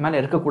இருக்கணும், அதுக்கு மேலே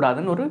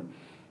இருக்கக்கூடாதுன்னு ஒரு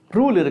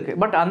ரூல் இருக்குது.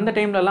 பட் அந்த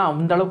டைம்லலாம்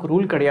அந்த அளவுக்கு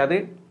ரூல் கிடையாது.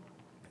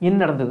 என்ன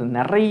நடந்தது,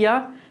 நிறையா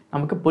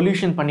நமக்கு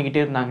பொல்யூஷன்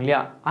பண்ணிக்கிட்டே இருந்தாங்க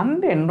இல்லையா.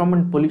 அந்த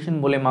என்வரான்மெண்ட்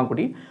பொல்யூஷன் மூலயமா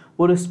கூட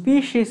ஒரு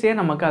ஸ்பீஷீஸே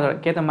நமக்கு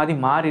அதற்கேற்ற மாதிரி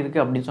மாறி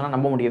இருக்குது அப்படின்னு சொன்னால்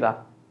நம்ப முடியுதா?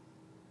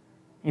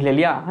 இல்லை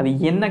இல்லையா. அது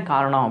என்ன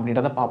காரணம்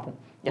அப்படின்றத பார்ப்போம்.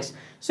 எஸ்.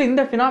 ஸோ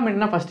இந்த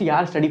ஃபினாமினா ஃபஸ்ட்டு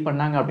யார் ஸ்டடி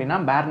பண்ணாங்க அப்படின்னா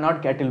பெர்னார்ட்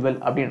கேட்டில்வெல்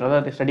அப்படின்றத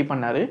அதை ஸ்டடி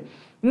பண்ணார்.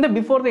 இந்த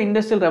பிஃபோர் த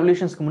இண்டஸ்ட்ரியல்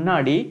ரெவல்யூஷன்ஸ்க்கு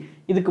முன்னாடி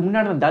இதுக்கு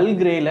முன்னாடி டல்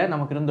கிரேயில்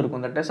நமக்கு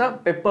இருந்திருக்கும். தட் இஸ்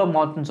பெப்பர்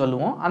மாத்னு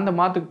சொல்லுவோம். அந்த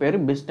மாத்துக்கு பேர்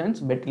பிஸ்டன்ஸ்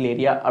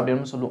பெட்டிலேரியா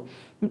அப்படின்னு சொல்லுவோம்.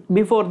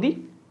 Before the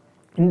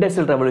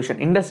industrial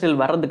revolution, industrial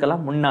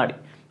வர்றதுக்கெல்லாம் முன்னாடி.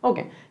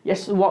 Okay.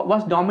 S,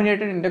 was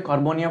dominated in the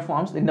கார்போனியா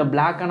forms. இந்த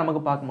பிளாக்காக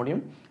நமக்கு பார்க்க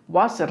முடியும்.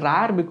 Was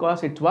rare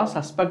because it was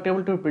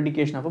susceptible to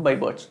ப்ரிடிகேஷன் of by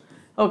birds.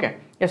 Okay.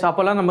 S,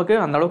 அப்போல்லாம் நமக்கு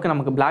அந்த அளவுக்கு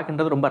நமக்கு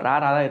பிளாக்ன்றது ரொம்ப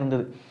ரேராக தான்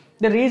இருந்தது.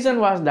 The reason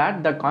was that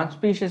the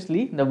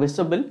கான்ஸ்பீஷியஸ்லி the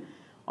visible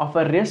of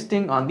a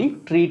resting on the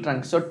tree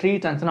Trunks. So tree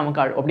Trunks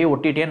நமக்கு அப்படியே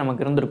ஒட்டிகிட்டே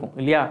நமக்கு இருந்திருக்கும்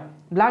இல்லையா.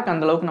 பிளாக்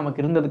அந்தளவுக்கு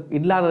நமக்கு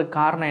இல்லாத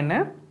காரணம் என்ன,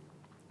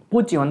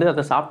 பூச்சி வந்து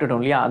அதை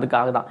சாப்பிட்டுட்டோம் இல்லையா,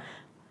 அதுக்காக தான்.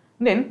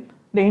 தென்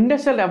த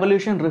industrial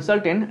revolution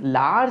result in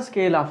large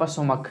scale of a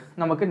smoke.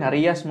 நமக்கு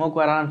நிறைய ஸ்மோக்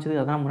வர ஆரம்பிச்சது.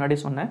 அதான் முன்னாடி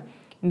சொன்னேன்,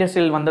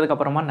 இண்டஸ்ட்ரியல்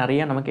வந்ததுக்கப்புறமா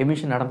நிறைய நமக்கு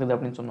எமிஷன் நடந்தது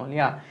அப்படின்னு சொன்னோம்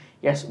இல்லையா.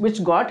 S,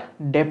 which God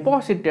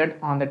deposited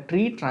on the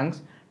tree Trunks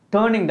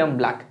turning them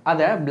black.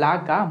 அதை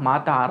பிளாக்காக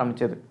மாற்ற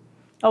ஆரம்பிச்சது.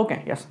 ஓகே.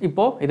 எஸ்,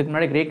 இப்போது இதுக்கு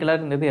முன்னாடி கிரே கலர்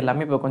இருந்தது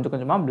எல்லாமே இப்போ கொஞ்சம்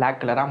கொஞ்சமாக பிளாக்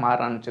கலராக மாற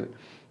ஆரம்பிச்சது.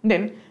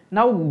 தென்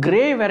now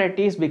grey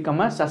varieties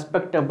become a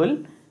susceptible,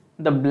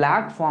 the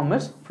black form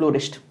is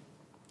ஃப்ளோரிஸ்ட்.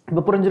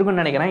 இப்போ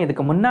புரிஞ்சிருக்குன்னு நினைக்கிறேன்.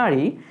 இதுக்கு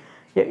முன்னாடி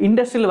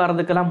இண்டஸ்ட்ரியல்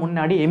வரதுக்கெல்லாம்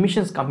முன்னாடி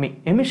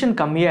எமிஷன்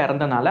கம்மியாக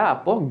இருந்தனால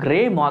அப்போது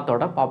கிரே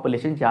மாத்தோட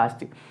பாப்புலேஷன்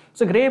ஜாஸ்தி.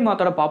 ஸோ கிரே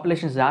மாத்தோட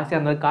பாப்புலேஷன் ஜாஸ்தியாக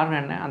இருந்தது காரணம்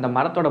என்ன, அந்த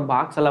மரத்தோட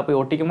பாக்ஸ் எல்லாம் போய்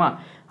ஒட்டிக்குமா,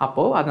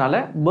 அப்போது அதனால்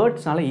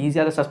பேர்ட்ஸ்னால்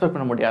ஈஸியாக அதை சஸ்பெக்ட்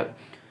பண்ண முடியாது.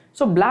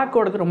 ஸோ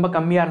பிளாக்கோடது ரொம்ப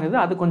கம்மியாக இருந்தது,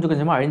 அது கொஞ்சம்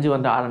கொஞ்சமாக அழிஞ்சு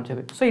வந்து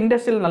ஆரம்பிச்சது. ஸோ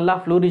இண்டஸ்ட்ரியல் நல்லா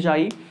ஃப்ளூரிஷ்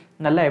ஆகி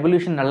நல்லா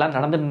எவல்யூஷன் நல்லா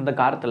நடந்துட்டு இருந்த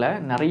காலத்தில்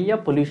நிறைய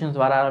பொல்யூஷன்ஸ்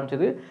வர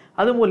ஆரம்பிச்சது.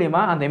 அது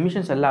மூலயமா அந்த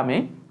எமிஷன்ஸ் எல்லாமே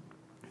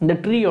இந்த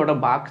ட்ரீயோட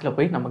பாக்ஸில்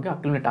போய் நமக்கு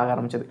அக்யூமுலேட் ஆக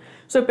ஆரம்பிச்சது.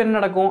 ஸோ இப்போ என்ன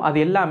நடக்கும், அது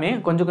எல்லாமே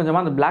கொஞ்சம்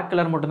கொஞ்சமாக அந்த பிளாக்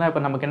கலர் மட்டும்தான்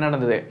இப்போ நமக்கு என்ன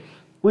நடந்தது,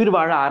 உயிர்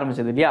வாழ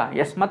ஆரம்பிச்சது இல்லையா.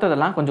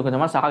 மற்றதெல்லாம் கொஞ்சம்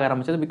கொஞ்சமாக சாக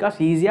ஆரம்பிச்சது. பிகாஸ்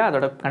ஈஸியாக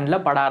அதோட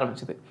கண்ணில் பட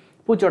ஆரம்பிச்சது.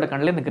 பூச்சியோட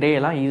கண்ணில் இந்த கிரே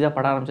எல்லாம் ஈஸியாக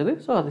பட ஆரம்பிச்சது.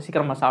 ஸோ அது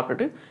சீக்கிரமாக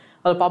சாப்பிட்டுட்டு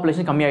அது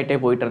பாப்புலேஷன் கம்மியாகிட்டே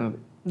போயிட்டு இருந்தது.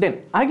 தென்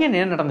அகைன்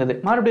என்ன நடந்தது,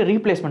 மறுபடியும்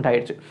ரீப்ளேஸ்மெண்ட்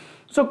ஆகிடுச்சு.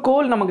 ஸோ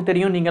கோல் நமக்கு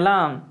தெரியும்,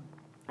 நீங்கள்லாம்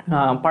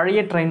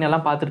பழைய ட்ரெயின்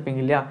எல்லாம் பார்த்துருப்பீங்க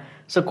இல்லையா.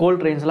 ஸோ கோல்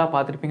ட்ரெயின்ஸ்லாம்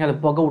பார்த்துருப்பீங்க, அது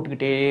புகை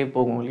விட்டுக்கிட்டே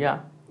போகும் இல்லையா.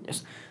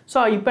 ஸோ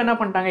இப்போ என்ன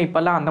பண்ணிட்டாங்க,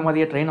 இப்போல்லாம் அந்த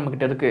மாதிரியே ட்ரெயின்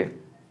நம்மக்கிட்ட இருக்குது.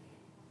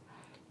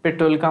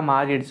 பெட்ரோலுக்காக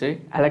மாறிடுச்சு,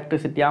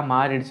 எலக்ட்ரிசிட்டியாக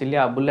மாறிடுச்சு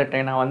இல்லையா, புல்லட்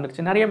ட்ரெயினாக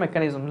வந்துடுச்சு, நிறைய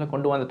மெக்கானிசம்ஸில்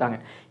கொண்டு வந்துட்டாங்க.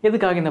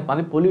 எதுக்காக, இந்த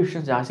மாதிரி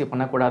பொல்யூஷன் ஜாஸ்தி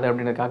பண்ணக்கூடாது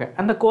அப்படின்றதுக்காக.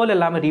 அந்த கோல்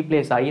எல்லாமே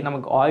ரீப்ளேஸ் ஆகி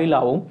நமக்கு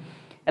ஆயிலாகவும்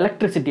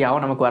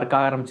எலக்ட்ரிசிட்டியாகவும் நமக்கு ஒர்க்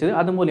ஆக ஆரம்பிச்சது.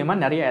 அது மூலிமா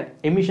நிறைய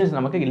எமிஷன்ஸ்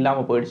நமக்கு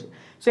இல்லாமல் போயிடுச்சு.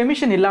 ஸோ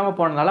எமிஷன் இல்லாமல்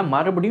போனதால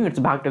மறுபடியும்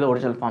it's back to the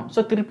original form.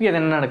 So திருப்பி அது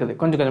என்ன நடக்குது,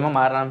 கொஞ்சம் கொஞ்சமாக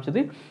மாற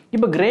ஆரம்பிச்சது.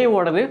 இப்போ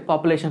கிரேவோடது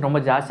பாப்புலேஷன்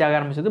ரொம்ப ஜாஸ்தியாக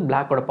ஆரம்பிச்சது,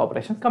 பிளாக்கோட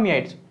பாப்புலேஷன்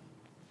கம்மியாயிடுச்சு.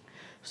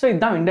 ஸோ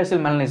இதுதான்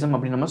இண்டஸ்ட்ரியல் மெலனிசம்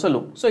அப்படின்னு நம்ம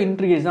சொல்லுவோம். ஸோ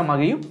இன்க்ரீஸ் தான்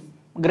மகியும்,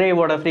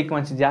 கிரேவோட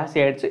ஃப்ரீக்வன்சி ஜாஸ்தி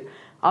ஆகிடுச்சு,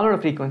 அதோட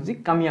ஃப்ரீக்வன்சி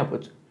கம்மியாக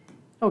போச்சு.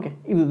 ஓகே,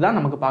 இதுதான்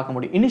நமக்கு பார்க்க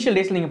முடியும். இனிஷியல்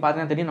டேஸில் நீங்கள்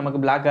பார்த்தீங்கன்னா தெரியும், நமக்கு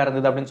பிளாக்காக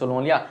இருந்தது அப்படின்னு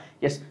சொல்லுவோம் இல்லையா.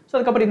 ஸோ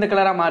அதுக்கப்புறம் இந்த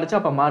கலராக மாறிச்சு,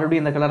 அப்போ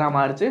மறுபடியும் இந்த கலராக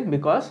மாறிச்சு.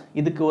 பிகாஸ்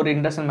இதுக்கு ஒரு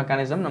இண்டஸ்ட்ரியல்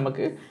மெக்கானிசம்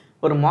நமக்கு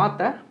ஒரு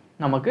மாற்ற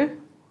நமக்கு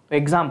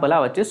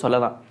எக்ஸாம்பிளாக வச்சு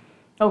சொல்லலாம்.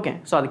 ஓகே,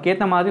 ஸோ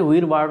அதுக்கேற்ற மாதிரி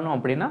உயிர் வாழணும்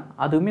அப்படின்னா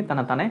அதுவுமே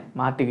தன்னை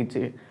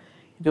மாற்றிக்கிச்சு.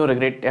 இது ஒரு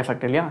கிரேட்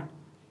எஃபெக்ட் இல்லையா.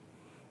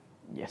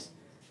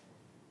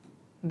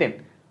 தென்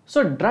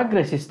so drug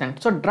resistant.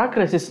 So drug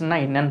ரெசிஸ்டன்ட்னா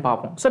என்னன்னு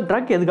பார்ப்போம். ஸோ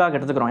ட்ரக் எதுக்காக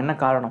எடுத்துக்கிறோம், என்ன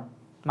காரணம்,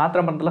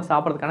 மாத்திரை மருந்துலாம்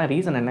சாப்பிட்றதுக்கான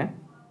ரீசன் என்ன,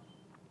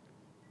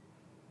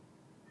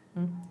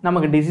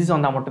 நமக்கு டிசீஸ்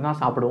வந்தால் மட்டும்தான்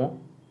சாப்பிடுவோம்.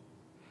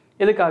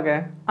 எதுக்காக,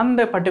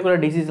 அந்த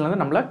பர்டிகுலர்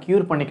டிசீஸ்லேருந்து நம்மளை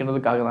க்யூர்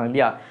பண்ணிக்கிறதுக்காக தான்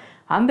இல்லையா.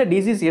 அந்த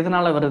டிசீஸ்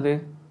எதனால் வருது,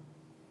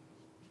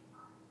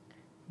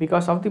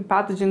 பிகாஸ் ஆஃப் தி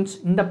பேத்தஜன்ஸ்.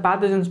 இந்த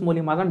பேத்தஜன்ஸ்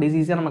மூலியமாக தான்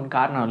டிசீஸே நமக்கு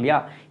காரணம் இல்லையா.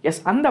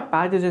 அந்த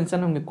பேத்தஜன்ஸை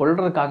நம்ம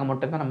கொள்றதுக்காக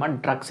மட்டும்தான் நம்ம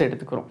ட்ரக்ஸ்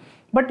எடுத்துக்கிறோம்.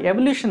 பட்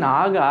எவல்யூஷன்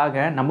ஆக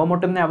ஆக நம்ம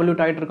மட்டும்தான்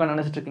எவல்யூட் ஆகிட்டு இருக்கோம்னு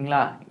நினச்சிட்டு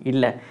இருக்கீங்களா,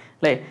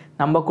 இல்லை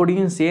நம்ம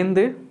கூடயும்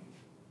சேர்ந்து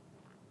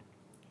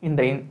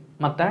இந்த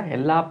மற்ற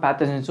எல்லா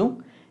பேத்தஜன்ஸும்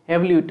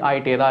எவல்யூட்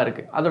ஆகிட்டே தான்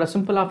இருக்குது. அதோட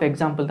சிம்பிள் ஆஃப்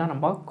எக்ஸாம்பிள் தான்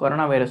நம்ம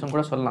கொரோனா வைரஸும்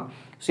கூட சொல்லலாம்.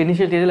 ஸோ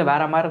இனிஷியல் ஸ்டேஜில்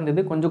வேறு மாதிரி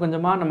இருந்தது, கொஞ்சம்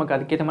கொஞ்சமாக நமக்கு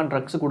அதுக்கேற்ற மாதிரி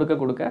ட்ரக்ஸ்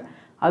கொடுக்க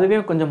அதுவே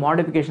கொஞ்சம்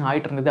மாடிஃபிகேஷன்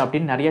ஆகிட்டு இருந்தது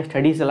அப்படின்னு நிறைய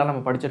ஸ்டடீஸ் எல்லாம்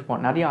நம்ம படிச்சிருப்போம்,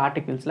 நிறைய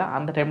ஆர்டிகல்ஸில்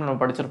அந்த டைமில்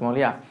நம்ம படிச்சிருப்போம்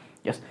இல்லையா.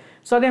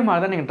 ஸோ அதே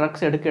மாதிரி தான் நீங்கள்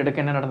ட்ரக்ஸ்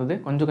எடுக்க என்ன நடந்தது,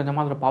 கொஞ்சம்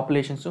கொஞ்சமாக அதோட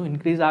பாப்புலேஷன்ஸும்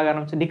இன்க்ரீஸ் ஆக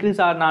ஆரம்பிச்சு.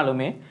 Degrees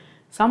ஆகினாலுமே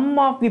some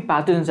of the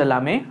pathogens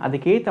எல்லாமே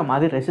அதுக்கேற்ற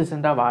மாதிரி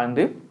ரெசிஸ்டண்ட்டாக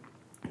வாழ்ந்து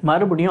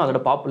மறுபடியும்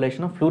அதோட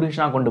பாப்புலேஷனை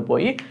ஃப்ளூரிஷனாக கொண்டு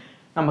போய்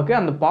நமக்கு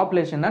அந்த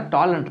பாப்புலேஷனை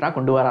டாலரண்ட்டாக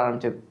கொண்டு வர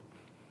ஆரம்பிச்சது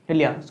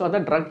இல்லையா. ஸோ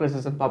அதான் ட்ரக்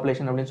ரெசிஸ்டன்ட்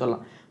பாப்புலேஷன் அப்படின்னு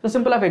சொல்லலாம். ஸோ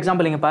சிம்பிள் ஆஃப்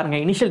எக்ஸாம்பிள் நீங்கள்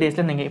பாருங்கள், இனிஷியல்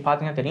டேஸில் நீங்கள்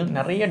பார்த்தீங்கன்னா தெரியும்,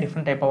 நிறைய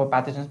டிஃப்ரெண்ட் டைப் ஆஃப்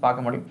பேத்தஜன்ஸ்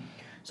பார்க்க முடியும்.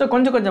 ஸோ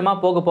கொஞ்சம்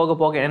கொஞ்சமாக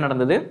போக என்ன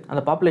நடந்தது,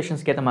 அந்த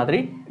பாப்புலேஷன்ஸ்க்கு ஏற்ற மாதிரி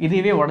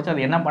இதுவே உடச்சி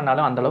அது என்ன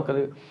பண்ணாலும் அந்தளவுக்கு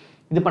அது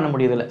இது பண்ண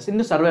முடியதில்லை,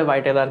 இன்னும் சர்வைவ்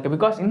ஆகிட்டே தான் இருக்குது.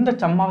 பிகாஸ் இந்த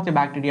some of the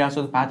bacterias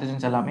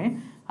pathogens எல்லாமே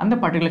அந்த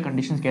பர்டிகுலர்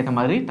கண்டிஷன்ஸ்க்கு ஏற்ற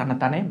மாதிரி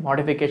தன்னைத்தானே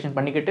மாடிஃபிகேஷன்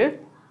பண்ணிக்கிட்டு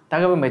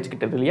தகவல்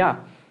வச்சுக்கிட்டது இல்லையா.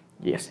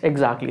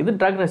 எக்ஸாக்ட்லி, இது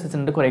ட்ரக்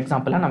ரெசிஸ்டன்ட்டுக்கு ஒரு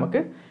எக்ஸாம்பிளாக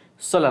நமக்கு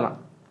சொல்லலாம்.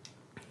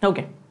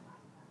 ஓகே,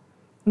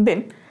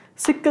 தென்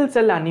சிக்கிள்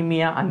செல்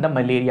அனிமியா அந்த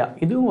மலேரியா,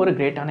 இதுவும் ஒரு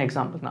கிரேட்டான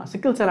எக்ஸாம்பிள் தான்.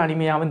 சிக்கிள் செல்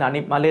அனிமியாவும் இந்த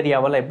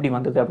மலேரியாவால் எப்படி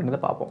வந்தது அப்படின்றத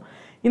பார்ப்போம்.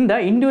 இந்த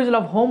இண்டிவிஜுவல்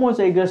ஆஃப்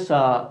ஹோமோசைகஸ்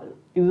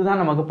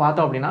இதுதான் நமக்கு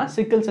பார்த்தோம் அப்படின்னா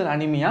சிக்கிள் cell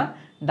anaemia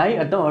tie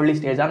at the early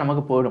ஸ்டேஜாக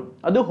நமக்கு போயிடும்.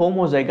 அது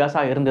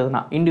ஹோமோசைகஸாக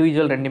இருந்ததுன்னா,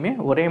 இண்டிவிஜுவல் ரெண்டுமே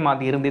ஒரே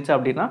மாதிரி இருந்துச்சு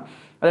அப்படின்னா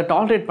அதை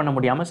டாலரேட் பண்ண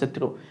முடியாமல்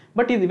செத்துடும்.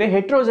 பட் இதுவே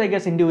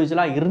ஹெட்ரோசைகஸ்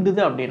இண்டிவிஜுவலாக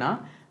இருந்தது அப்படின்னா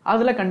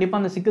அதில்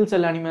கண்டிப்பாக அந்த சிக்கிள்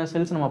செல் அனிமியா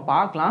செல்ஸ் நம்ம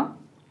பார்க்கலாம்.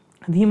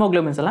 அந்த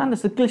ஹீமோக்ளோபின்ஸ் எல்லாம் அந்த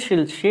சிக்கிள்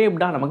செல்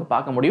ஷேப்டாக நமக்கு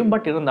பார்க்க முடியும்.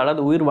 பட் இருந்தாலும்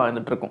அது உயிர்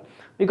வாழ்ந்துட்டு இருக்கும்,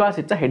 because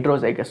it's a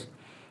heterozygous.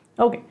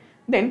 Okay,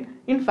 then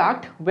in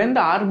fact when the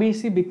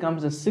RBC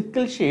becomes a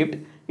சிக்கிள் shaped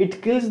it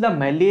kills the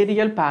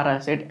malarial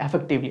parasite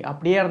effectively.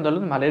 அப்படியே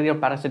இருந்தாலும் மலேரியல்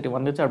பேராசைட்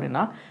வந்துச்சு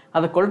அப்படின்னா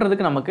அதை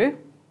கொல்றதுக்கு நமக்கு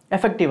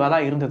எஃபெக்டிவாக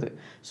தான் இருந்தது.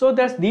 So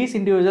that's these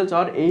individuals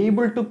are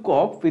able to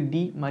cope with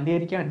the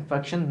malaria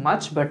infection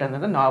much better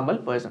than the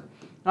normal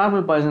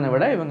பர்சனை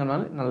விட இவங்க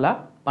நல்லா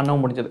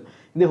பண்ணவும் முடிஞ்சது.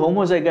 இது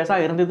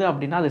ஹோமோசைகஸாக இருந்தது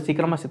அப்படின்னா அது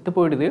சீக்கிரமாக செத்து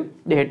போயிடுது.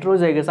 இது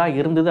ஹெட்ரோசைகஸாக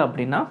இருந்தது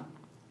அப்படின்னா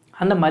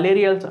அந்த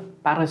மலேரியல்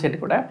பேராசைட்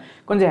கூட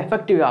கொஞ்சம்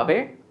எஃபெக்டிவாகவே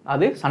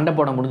அது சண்டை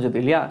போட முடிஞ்சது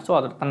இல்லையா. ஸோ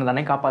அதை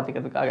தானே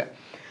காப்பாற்றிக்கிறதுக்காக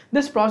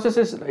this process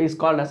is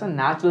called as a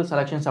natural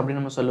selections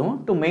அப்படின்னு நம்ம சொல்லுவோம்,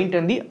 to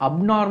maintain the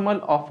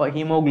abnormal of a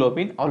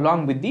haemoglobin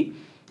along with the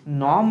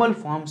normal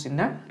forms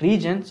in a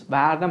regions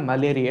where the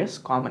malaria is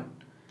common.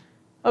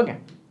 Okay,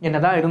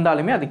 என்னதான்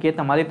இருந்தாலுமே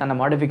அதுக்கேற்ற மாதிரி தன்னை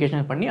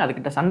மாடிஃபிகேஷன் பண்ணி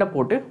அதுக்கிட்ட சண்டை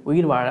போட்டு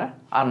உயிர் வாழ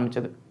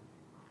ஆரம்பித்தது.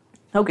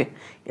 ஓகே,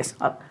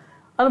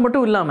 அது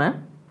மட்டும் இல்லாமல்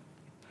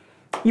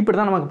இப்படி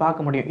தான் நமக்கு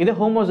பார்க்க முடியும். இது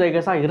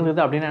ஹோமோசைகஸாக இருந்தது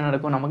அப்படின்னா என்ன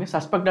நடக்கும், நமக்கு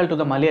சஸ்பெக்டல் to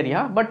the malaria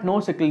but no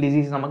சிக்கிள்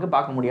disease நமக்கு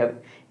பார்க்க முடியாது.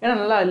 ஏன்னா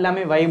நல்லா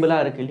எல்லாமே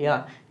வைபிளாக இருக்குது இல்லையா.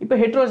 இப்போ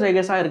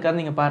ஹெட்ரோசைகஸாக இருக்காது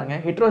நீங்கள்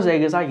பாருங்கள்.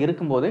 ஹெட்ரோசைகஸாக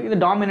இருக்கும்போது இது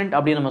டாமினன்ட்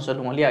அப்படின்னு நம்ம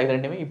சொல்லுவோம் இல்லையா. இது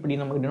ரெண்டுமே இப்படி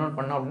நமக்கு டினோட்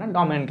பண்ணோம் அப்படின்னா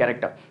டாமினன்ட்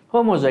கேரக்டர்.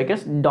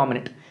 ஹோமோசைகஸ்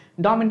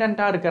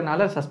டாமினண்ட்டாக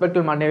இருக்கிறனால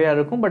சஸ்பெக்டல் மலேரியா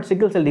இருக்கும். பட்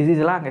சிக்கிள் செல்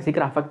டிசீஸ்லாம் அங்கே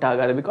சீக்கிரம் அஃபெக்ட்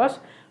ஆகாது பிகாஸ்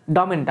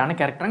டாமினண்ட்டான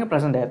கேரக்டர் அங்கே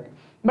ப்ரெசென்ட் ஆயிருக்கு.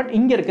 பட்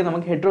இங்கே இருக்குது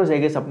நமக்கு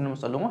ஹெட்ரோசைகஸ் அப்படின்னு நம்ம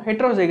சொல்லுவோம்.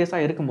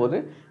 ஹெட்ரோசைகஸாக இருக்கும்போது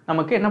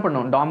நமக்கு என்ன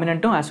பண்ணுவோம்,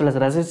 டாமினண்ட்டும் ஆஸ் வெல் அஸ்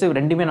ரெசசிவ்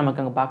ரெண்டுமே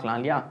நமக்கு அங்கே பார்க்கலாம்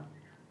இல்லையா.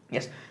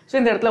 எஸ். ஸோ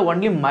இந்த இடத்துல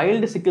ஒன்லி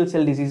மைல்டு சிக்கிள்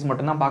செல் டிசீஸ்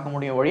மட்டும்தான் பார்க்க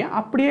முடியும் வழியா.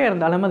 அப்படியே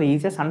இருந்தாலும் அது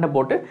ஈஸியாக சண்டை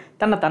போட்டு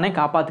தன்னை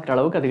காப்பாற்றுக்கிற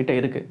அளவுக்கு அதுக்கிட்ட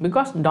இருக்குது.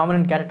 பிகாஸ்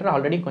டாமினன்ட் கேரக்டர்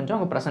ஆல்ரெடி கொஞ்சம்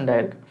அங்கே ப்ரெசென்ட்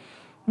ஆகிருக்கு.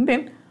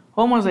 தென்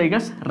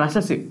ஹோமோசைகஸ்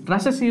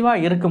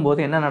ரெசசிவாக இருக்கும்போது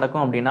என்ன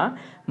நடக்கும் அப்படின்னா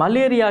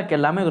மலேரியாவுக்கு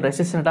எல்லாமே ஒரு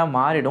ரெசிஸ்டண்ட்டாக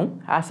மாறிடும்.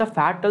 ஆஸ் அ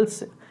ஃபேட்டல்ஸ்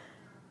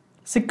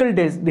சிக்கிள்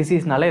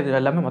டிசீஸ்னால இது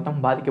எல்லாமே மொத்தம்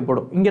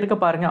பாதிக்கப்படும். இங்கே இருக்க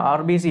பாருங்கள்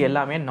ஆர்பிசி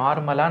எல்லாமே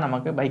நார்மலாக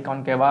நமக்கு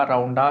பைகான்கேவாக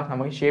ரவுண்டாக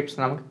நமக்கு ஷேப்ஸ்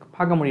நமக்கு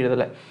பார்க்க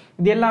முடியறதில்ல.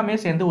 இது எல்லாமே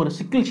சேர்ந்து ஒரு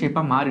சிக்கிள்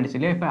ஷேப்பாக மாறிடுச்சு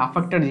இல்லையா. இப்போ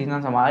அஃபெக்டட்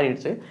ஜீன்ஸ்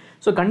மாறிடுச்சு.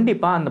 ஸோ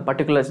கண்டிப்பாக அந்த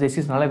பர்டிகுலர்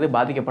டிசீஸ்னால இது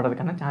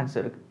பாதிக்கப்படுறதுக்கான சான்ஸ்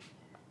இருக்குது.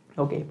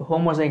 ஓகே, இப்போ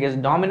ஹோமோசைகஸ்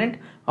டாமினன்ட்,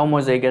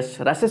 ஹோமோசைகஸ்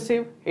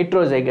ரெசசிவ்,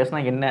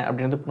 ஹெட்ரோசைகஸ்னால் என்ன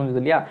அப்படின்றது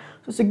புரிஞ்சுது இல்லையா.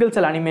 ஸோ சிக்கிள்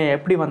செல் அனிமே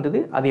எப்படி வந்தது,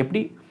 அது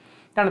எப்படி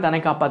தன்னை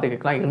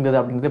காப்பாற்றிக்கலாம் இருந்தது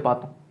அப்படின்றது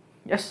பார்த்தோம்.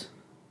 எஸ்,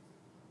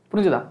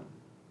 புரிஞ்சுதா?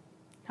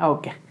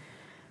 Okay,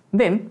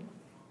 then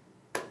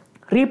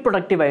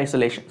reproductive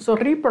isolation. So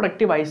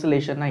reproductive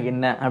isolation na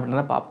enna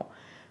அப்படின்றத பார்ப்போம்.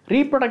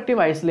 Reproductive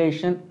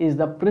isolation is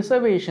the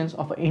preservation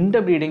of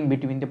interbreeding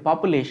between the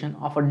population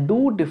of a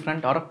two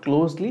different or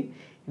closely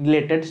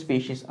related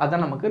species.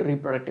 அதான் நமக்கு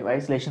reproductive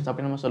isolations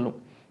அப்படி நம்ம சொல்லுவோம்.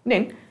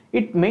 Then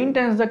it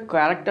maintains the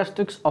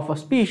characteristics of a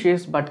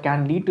species but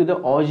can lead to the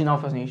origin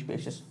of a new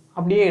species.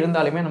 அப்படியே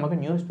இருந்தாலுமே நமக்கு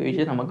new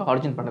species நமக்கு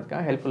origin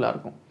பண்ணுறதுக்காக ஹெல்ப்ஃபுல்லாக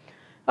இருக்கும்.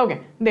 Okay,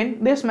 then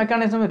this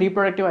mechanism of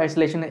reproductive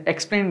isolation is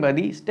explained by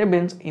the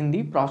steps in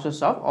the process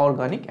of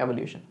organic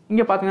evolution.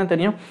 இங்கே பார்த்தீங்கன்னா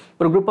தெரியும்,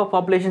 ஒரு குரூப் ஆஃப்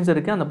பாப்புலேஷன்ஸ்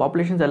இருக்குது. அந்த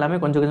பாப்புலேஷன்ஸ் எல்லாமே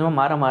கொஞ்சம்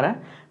கொஞ்சமாக மாற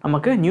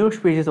நமக்கு நியூ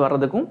ஸ்பீஷிஸ்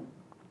வர்றதுக்கும்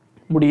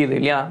முடியுது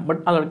இல்லையா.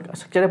 பட் அதோட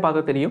ஸ்ட்ரக்சரை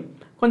பார்க்க தெரியும்,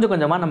 கொஞ்சம்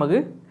கொஞ்சமாக நமக்கு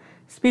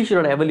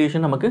ஸ்பீஷியோட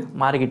எவல்யூஷன் நமக்கு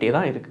மாறிக்கிட்டே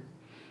தான் இருக்குது.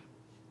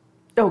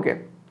 ஓகே,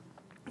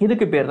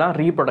 இதுக்கு பேர் தான்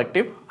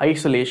ரீப்ரொடக்டிவ்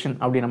ஐசோலேஷன்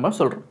அப்படி நம்ம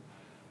சொல்கிறோம்.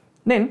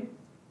 தென்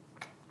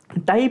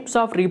types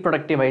of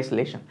reproductive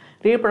isolation.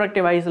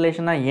 Reproductive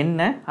ஐசோலேஷன்னா என்ன,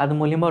 அது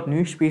மூலியமாக ஒரு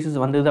நியூ ஸ்பீசிஸ்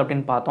வந்தது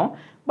அப்படின்னு பார்த்தோம்.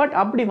 பட்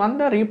அப்படி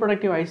வந்த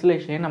ரீப்ரொடக்டிவ்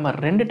ஐசோலேஷன் நம்ம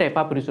ரெண்டு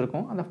டைப்பாக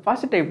பிரிச்சிருக்கோம். அந்த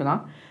ஃபர்ஸ்ட் டைப்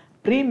தான்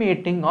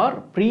ப்ரீமேட்டிங் ஆர்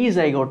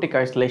ப்ரீசைகோட்டிக்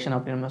ஐசோலேஷன்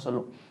அப்படின்னு நம்ம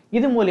சொல்லுவோம்.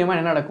 இது மூலியமாக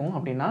என்ன நடக்கும்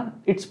அப்படின்னா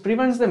it's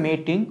prevents the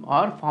matting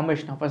R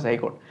formation of a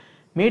zygote.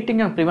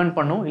 மேட்டிங்கை prevent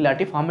பண்ணும்,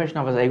 இல்லாட்டி ஃபார்மேஷன்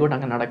ஆஃப் அ ஜைகோட்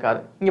அங்கே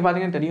நடக்காது. இங்கே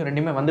பார்த்தீங்கன்னா தெரியும்,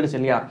 ரெண்டுமே வந்துருச்சு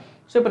இல்லையா.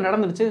 ஸோ இப்போ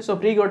நடந்துருச்சு. ஸோ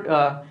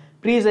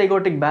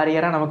ப்ரீசைகோட்டிக்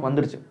பேரியராக நமக்கு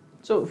வந்துருச்சு.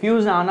 ஸோ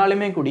ஃபியூஸ்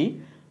ஆனாலுமே கூடி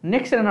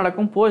நெக்ஸ்ட் என்ன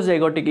நடக்கும், போஸ்ட்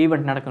ஜைகோட்டிக்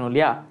ஈவெண்ட் நடக்கணும்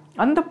இல்லையா.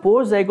 அந்த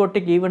போஸ்ட்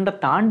ஜைகோட்டிக் ஈவெண்ட்டை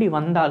தாண்டி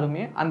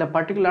வந்தாலுமே அந்த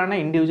பர்டிகுலரான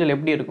இண்டிவிஜுவல்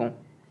எப்படி இருக்கும்,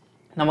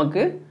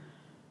 நமக்கு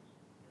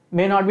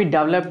may not be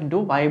developed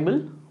into viable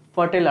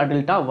fertile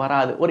அடல்ட்டாக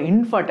வராது, ஒரு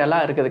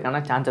இன்ஃபர்டைலாக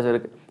இருக்கிறதுக்கான சான்சஸ்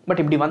இருக்குது.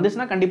 பட் இப்படி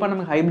வந்துச்சுன்னா கண்டிப்பாக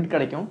நமக்கு ஹைபிரிட்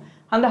கிடைக்கும்.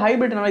 அந்த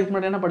ஹைபிரிட் நம்ம இதுக்கு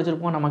முன்னாடி என்ன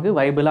படிச்சிருப்போம், நமக்கு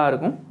வைபிளாக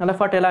இருக்கும், நல்லா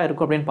ஃபர்டைலாக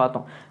இருக்கும் அப்படின்னு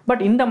பார்த்தோம்.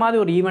 பட் இந்த மாதிரி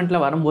ஒரு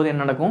ஈவெண்ட்டில் வரும்போது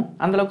என்ன நடக்கும்,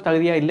 அந்தளவுக்கு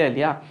தகுதியாக இல்லை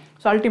இல்லையா.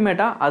 ஸோ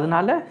அல்டிமேட்டாக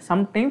அதனால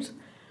சம்டைம்ஸ்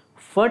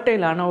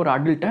ஃபர்டைலான ஒரு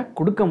அடல்ட்டை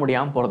கொடுக்க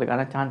முடியாமல்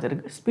போகிறதுக்கான சான்ஸ்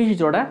இருக்குது.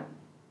 ஸ்பீஷிஸோட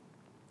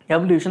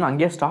எவல்யூஷன்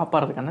அங்கேயே ஸ்டாப்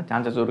ஆகிறதுக்கான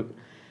சான்சஸும் இருக்குது.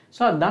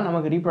 ஸோ அதுதான்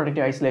நமக்கு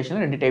ரீப்ரொடக்டிவ் ஐசோலேஷன்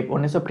ரெண்டு type.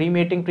 One is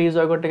ப்ரீமேட்டிங்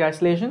ப்ரீசைகோட்டிக்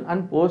isolation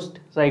and post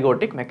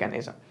ஜைகோட்டிக்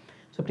mechanism.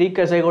 So pre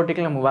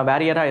ஜைகோட்டிக்கில் நம்ம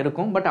பேரியராக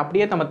இருக்கும். பட்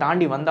அப்படியே நம்ம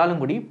தாண்டி வந்தாலும்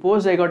கூடி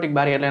போஸ்ட் ஜைகோட்டிக்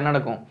பேரியரில் என்ன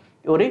நடக்கும்,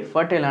 ஒரு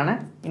ஃபர்டைலான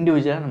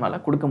இண்டிவிஜுவலை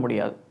நம்மளால் கொடுக்க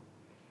முடியாது.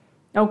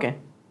 Okay,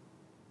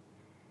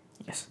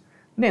 S.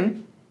 Then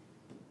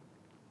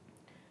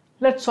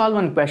let's solve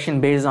one question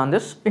based on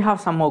this. We have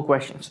some more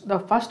questions. The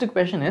first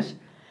question is,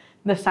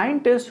 the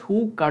scientists who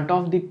cut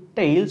off the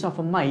tails of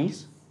a mice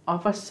of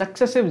a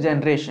successive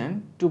generation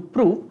to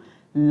prove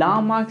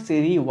Lamarck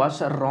theory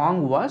was wrong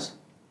was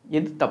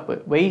எது தப்பு,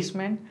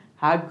 Weismann,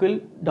 Haeckel,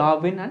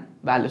 Darwin and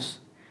Wallace.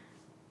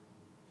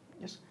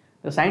 Yes,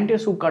 the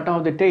scientists who cut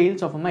off the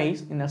tails of a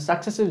mice in a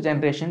successive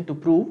generation to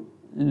prove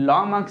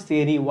Lamarck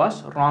theory was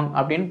wrong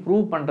அப்படின்னு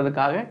prove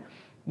பண்ணுறதுக்காக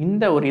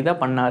இந்த ஒரு இதை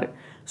பண்ணார்.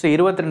 So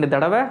 22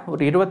 தடவை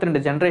ஒரு 22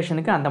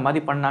 ஜென்ரேஷனுக்கு அந்த மாதிரி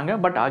பண்ணாங்க.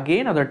 பட்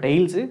அகெயின் அதோட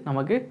டைல்ஸு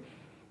நமக்கு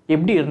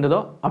எப்படி இருந்ததோ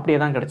அப்படியே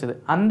தான் கிடச்சிது.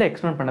 அந்த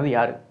எக்ஸ்பிளைன் பண்ணது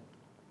யார்?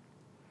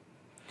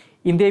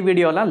 இந்த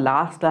வீடியோவில்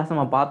லாஸ்ட் கிளாஸ்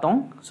நம்ம பார்த்தோம்.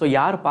 ஸோ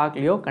யார்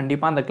பார்க்கலையோ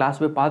கண்டிப்பாக அந்த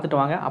கிளாஸ் போய் பார்த்துட்டு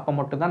வாங்க. அப்போ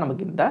மட்டும்தான்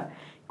நமக்கு இந்த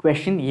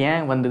கொஷின்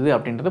ஏன் வந்தது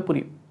அப்படின்றது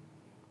புரியும்.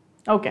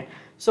 Okay,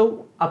 so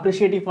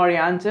appreciative for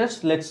your answers.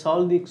 Let's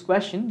solve this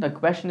question. The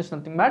question is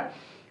nothing but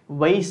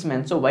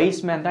Weismann. So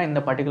Weismann தான் இந்த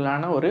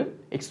பர்டிகுலரான ஒரு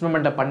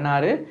எக்ஸ்பெரிமெண்ட்டை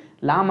பண்ணார்,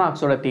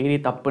 லாமார்க்ஸோட தியரி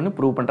தப்புன்னு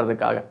ப்ரூவ்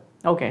பண்ணுறதுக்காக.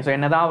 ஓகே, ஸோ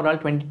என்னதான் ஒரு ஆள்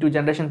 22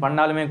 ஜென்ரேஷன்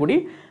பண்ணாலுமே கூடி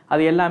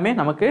அது எல்லாமே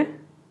நமக்கு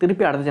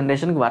திருப்பி அடுத்த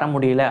ஜென்ரேஷனுக்கு வர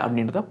முடியல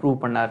அப்படின்றத ப்ரூவ்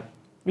பண்ணார்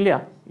இல்லையா.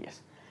 S.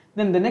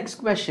 Then the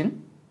next question,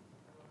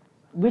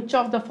 which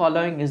of the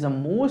following is the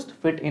most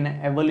fit in an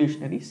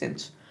evolutionary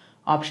sense?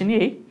 Option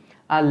A,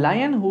 a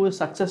lion who is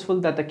successful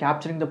at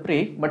capturing the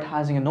prey but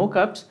has no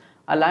cubs.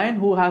 a lion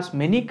who has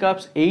many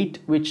cubs, 8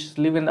 which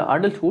live in the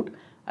adulthood,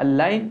 a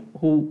lion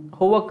who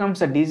overcomes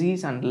a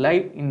disease and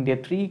live in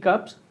their 3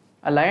 cubs,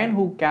 a lion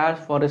who cares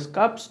for his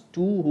cubs,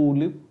 2 who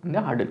live in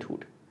the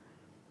adulthood.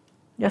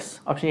 Yes,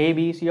 option A,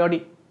 B, C or D.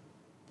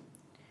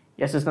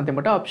 Yes is nothing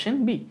but option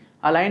B.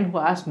 A lion who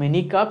has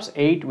many cubs,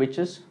 8 which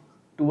is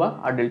to a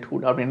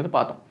adulthood அப்படின்றது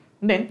பார்த்தோம்.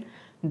 Then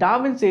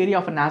Darwin's theory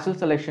of a natural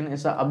selection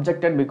is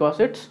objected because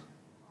it's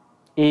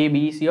A, B,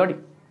 C or D.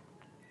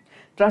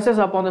 Stresses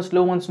upon the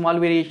slow and small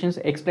variations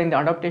explain the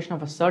adaptation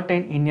of a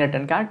certain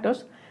inherent characters.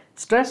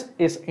 Stress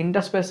is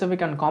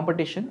interspecific and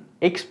competition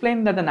explain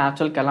that the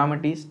natural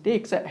calamities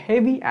takes a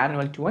heavy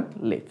annual toll on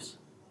lives.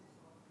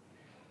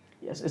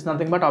 Yes, it's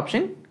nothing but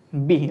option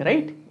B,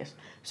 right? Yes.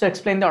 So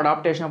explain the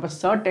adaptation of a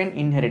certain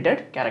inherited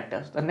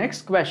characters. The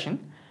next question,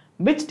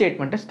 which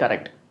statement is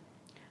correct?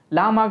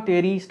 Lamarck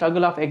theory,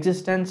 struggle of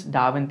existence,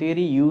 Darwin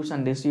theory, use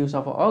and disuse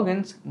of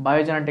organs,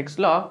 biogenetics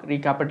law,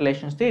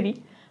 recapitulation theory,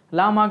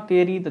 Lamarck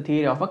theory, the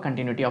theory of a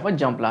continuity of a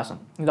germ plasm.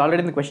 This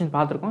already in the question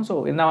பார்த்திருக்கோம். So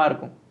என்னவா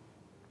இருக்கும்?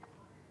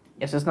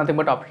 Yes, it's nothing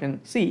but option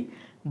C,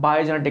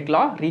 biogenetic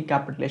law,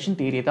 recapitulation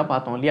theory தான்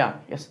பார்த்தோம் இல்லையா?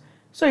 Yes.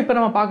 So இப்போ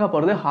நம்ம பார்க்க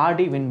போகிறது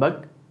Hardy-Weinberg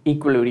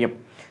equilibrium.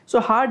 So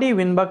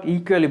Hardy-Weinberg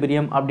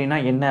equilibrium அப்படின்னா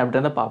என்ன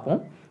அப்படின்றத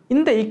பார்ப்போம்.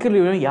 இந்த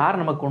ஈக்குவலிபிரியம்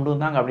யார் நமக்கு கொண்டு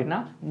வந்தாங்க அப்படின்னா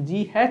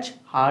G.H.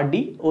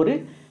 Hardy, ஒரு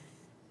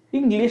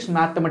இங்கிலீஷ்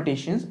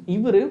மேத்தமெட்டிஷியன்ஸ்.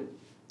 இவர்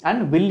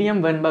அண்ட் வில்லியம்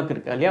வென்பர்க்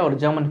இருக்கு இல்லையா, ஒரு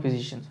ஜெர்மன்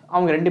ஃபிசிஷியன்ஸ்.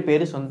 அவங்க 2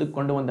 பேரும் வந்து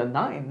கொண்டு வந்தது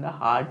தான் இந்த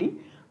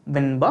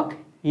Hardy-Weinberg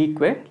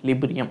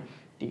ஈக்குவலிபிரியம்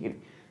தியரி.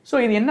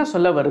 ஸோ இது என்ன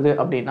சொல்ல வருது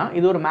அப்படின்னா,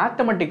 இது ஒரு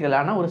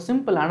மேத்தமெட்டிக்கலான ஒரு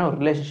சிம்பிளான ஒரு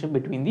ரிலேஷன்ஷிப்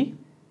பிட்வீன் தி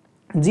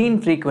ஜீன்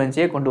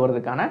ஃப்ரீக்வன்சியை கொண்டு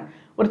வரதுக்கான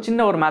ஒரு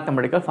சின்ன ஒரு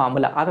மேத்தமெட்டிக்கல்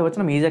ஃபார்முலா. அதை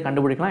வச்சு நம்ம ஈஸியாக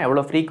கண்டுபிடிக்கலாம்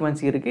எவ்வளோ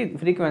ஃப்ரீக்வன்சி இருக்குது,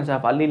 ஃப்ரீக்வன்சி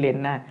ஆஃப் அல்லில்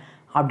என்ன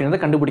அப்படின்றத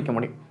கண்டுபிடிக்க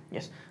முடியும்.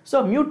 எஸ். ஸோ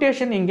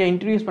மியூட்டேஷன் இங்கே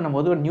இன்ட்ரடியூஸ்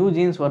பண்ணும்போது ஒரு நியூ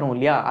ஜீன்ஸ் வரும்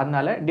இல்லையா,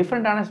 அதனால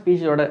டிஃப்ரெண்ட்டான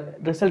ஸ்பீஷோட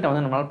ரிசல்ட்டை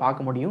வந்து நம்மளால்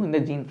பார்க்க முடியும் இந்த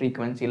ஜீன்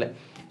ஃப்ரீக்வன்சியில்.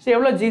 ஸோ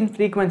எவ்வளோ ஜீன்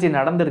ஃப்ரீக்வன்சி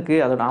நடந்திருக்கு,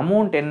 அதோட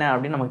அமௌண்ட் என்ன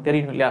அப்படின்னு நமக்கு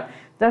தெரியும் இல்லையா.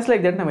 ஜஸ்ட்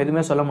லைக் தட் நம்ம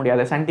எதுவுமே சொல்ல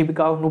முடியாது.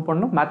 சயின்டிஃபிக்காக ப்ரூவ்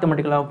பண்ணணும்,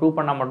 மேத்தமெட்டிக்கலாக ப்ரூவ்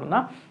பண்ணால்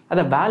மட்டும்தான்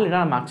அதை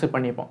வேலிடாக நம்ம அக்செப்ட்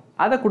பண்ணிப்போம்.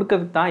 அதை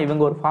கொடுக்கறதுக்கு தான்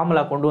இவங்க ஒரு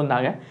ஃபார்முலா கொண்டு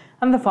வந்தாங்க.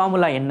 அந்த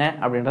ஃபார்முலா என்ன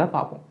அப்படின்றத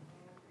பார்ப்போம்.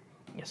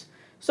 எஸ்.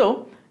 ஸோ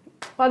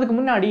அதுக்கு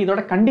முன்னாடி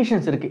இதோட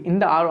கண்டிஷன்ஸ் இருக்குது.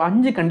 இந்த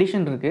 5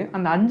 கண்டிஷன் இருக்குது.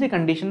 அந்த 5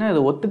 கண்டிஷனை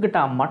அதை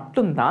ஒத்துக்கிட்டால்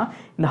மட்டும்தான்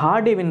இந்த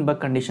Hardy-Weinberg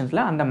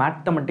கண்டிஷன்ஸில் அந்த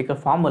மேத்தமெட்டிக்கல்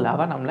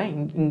ஃபார்முலாவை நம்மளை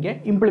இங்கே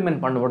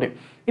இம்ப்ளிமெண்ட் பண்ண முடியும்.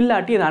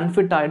 இல்லாட்டி அது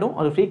அன்ஃபிட் ஆகிடும்.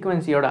 ஒரு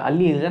ஃப்ரீக்வன்சியோட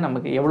அல்லியில்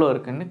நமக்கு எவ்வளோ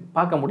இருக்குன்னு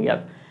பார்க்க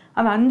முடியாது.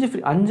 அந்த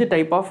 5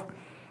 டைப் ஆஃப்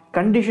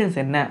கண்டிஷன்ஸ்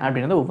என்ன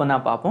அப்படின்றத ஒவ்வொன்றா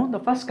பார்ப்போம்.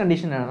 இந்த ஃபர்ஸ்ட்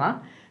கண்டிஷன் என்னன்னா,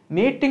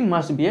 மேட்டிங்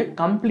மஸ்ட் பி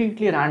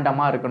கம்ப்ளீட்லி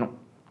ரேண்டமாக இருக்கணும்.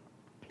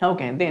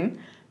 Okay. Then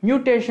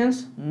mutations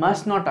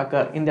must not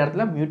occur. இந்த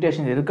இடத்துல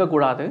மியூட்டேஷன்ஸ்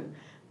இருக்கக்கூடாது.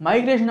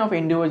 Migration of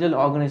individual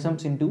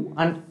organisms into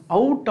and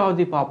out of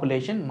the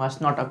population must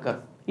not occur.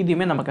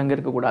 இதுவுமே நமக்கு அங்கே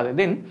இருக்கக்கூடாது.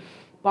 தென்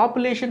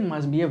பாப்புலேஷன்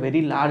மஸ்ட் பி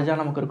வெரி லார்ஜாக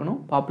நமக்கு இருக்கணும்.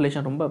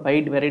 பாப்புலேஷன் ரொம்ப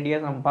வைட்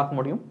வெரைட்டியாக நம்ம பார்க்க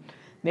முடியும்.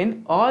 Then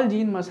all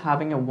gene must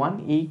having a one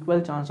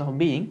equal chance of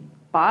being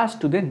passed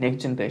to the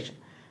next generation.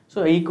 So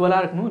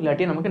ஈக்குவலாக இருக்கணும்,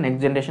 இல்லாட்டி நமக்கு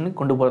நெக்ஸ்ட் ஜென்ரேஷனுக்கு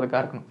கொண்டு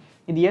போகிறதுக்காக இருக்கணும்.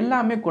 இது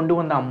எல்லாமே கொண்டு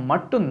வந்தால்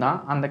மட்டும்தான்,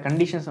 அந்த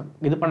கண்டிஷன்ஸ்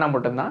இது பண்ணால்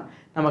மட்டும்தான்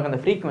நமக்கு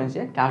அந்த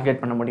ஃப்ரீக்வன்சியை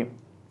கால்குலேட் பண்ண முடியும்.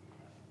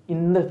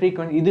 இந்த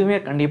ஃப்ரீக்வன்சி இதுவே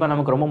கண்டிப்பாக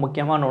நமக்கு ரொம்ப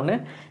முக்கியமான ஒன்று.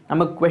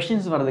 நமக்கு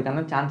கொஷின்ஸ்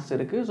வர்றதுக்கான சான்சஸ்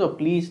இருக்குது. So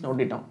please note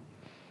it down.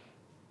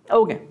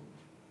 Okay.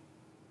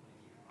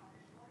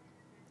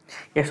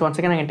 S, once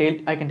again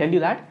I can tell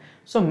you that.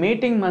 So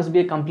mating must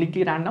be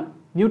completely random.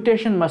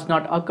 Mutation must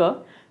not occur.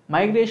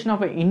 Migration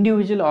of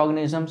individual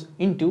organisms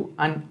into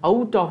and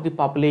out of the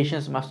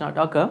populations must not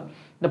occur.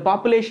 The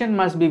population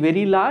must be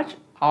very large.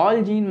 All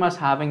genes must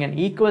having an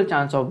equal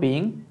chance of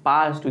being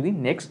passed to the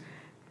next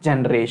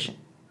generation.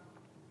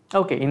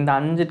 Okay. இந்த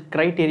 5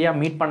 criteria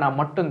meet பண்ணால்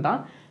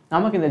மட்டும்தான்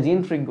நமக்கு இந்த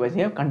gene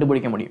ஃப்ரீக்வன்சியை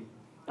கண்டுபிடிக்க முடியும்.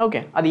 Okay,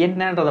 அது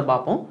என்னன்றதை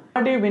பார்ப்போம்.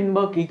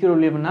 Hardy-Weinberg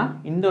ஈக்குவலிபிரியம்னா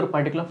இந்த ஒரு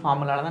பர்டிகுலர்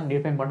ஃபார்முலாவில் தான்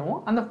டிஃபைன் பண்ணுவோம்.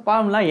 அந்த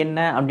ஃபார்முலா என்ன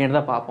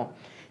அப்படின்றத பார்ப்போம்.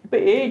 இப்போ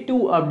A2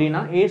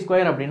 அப்படின்னா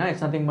A² அப்படின்னா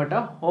it's nothing but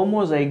a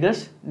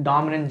homozygous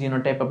dominant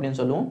genotype அப்படின்னு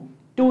சொல்லுவோம்.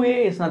 2A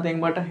is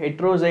nothing but a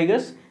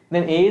heterozygous.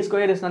 Then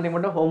A² is nothing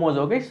but a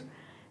homozygous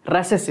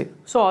recessive.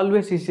 So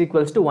always is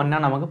equals to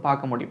 1 நமக்கு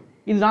பார்க்க முடியும்.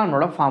 இதுதான்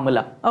நம்மளோட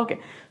ஃபார்முலா. ஓகே.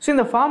 ஸோ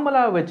இந்த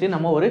ஃபார்முலாவை வச்சு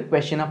நம்ம ஒரு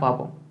கொஸ்டினை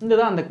பார்ப்போம்.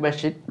 இதுதான் அந்த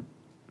question.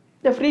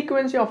 The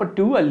frequency of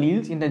 2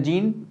 alleles in the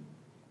gene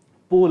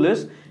pool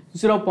is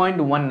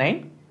 0.19.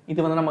 இது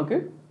வந்து நமக்கு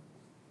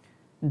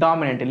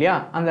டாமினன்ட் இல்லையா.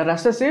 அந்த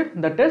recessive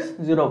that is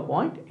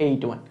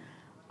 0.81.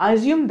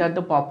 Assume that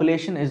the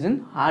population is in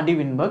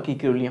Hardy-Weinberg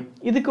equilibrium.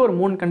 இதுக்கு ஒரு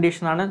 3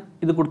 கண்டிஷனான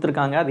இது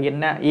கொடுத்துருக்காங்க. அது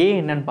என்ன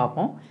என்னன்னு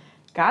பார்ப்போம்.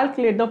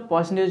 Calculate the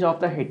percentage of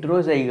the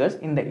heterozygous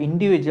in the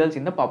individuals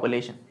in the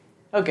population.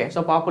 Okay, so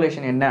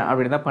population என்ன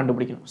அப்படின்றத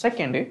கண்டுபிடிக்கணும்.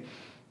 Second,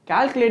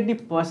 calculate the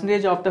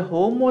percentage of the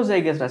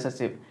homozygous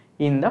recessive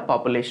in the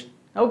population.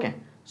 Okay,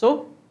 so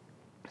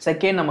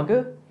second நமக்கு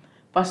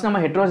ஃபர்ஸ்ட் நம்ம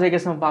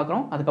heterozygous நம்ம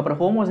பார்க்குறோம். அதுக்கப்புறம்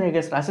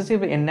homozygous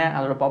recessive என்ன,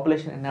 அதோட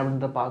பாப்புலேஷன் என்ன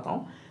அப்படின்றத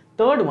பார்க்குறோம்.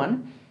 Third one,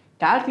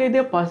 calculate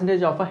the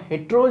percentage of a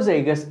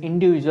heterozygous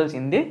individuals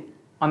in the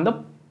on the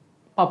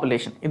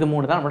population. இது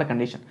மூணு தான் நம்மளோட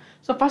கண்டிஷன்.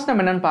 ஸோ ஃபர்ஸ்ட்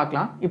நம்ம என்னென்னு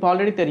பார்க்கலாம். இப்போ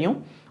ஆல்ரெடி தெரியும்,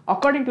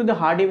 according to the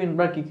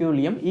Hardy-Weinberg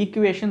ஈக்குவிலியம்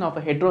equation of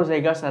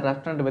heterozygous R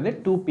represent with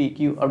 2pq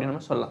அப்படின்னு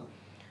நம்ம சொல்லலாம்.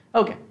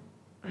 ஓகே,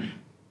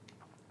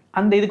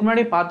 அந்த இதுக்கு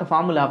முன்னாடி பார்த்த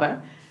ஃபார்முலாவை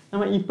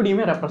நம்ம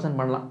இப்படியுமே ரெப்ரசன்ட்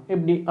பண்ணலாம்.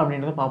 எப்படி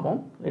அப்படின்றத பார்ப்போம்.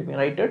 Let me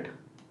right it.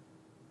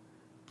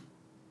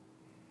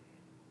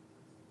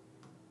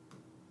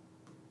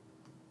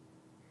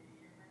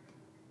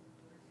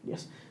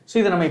 S, so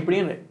இதை நம்ம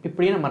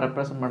இப்படியே நம்ம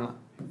ரெப்ரசன்ட் பண்ணலாம்.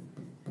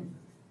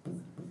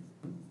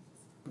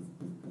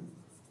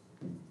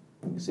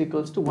 is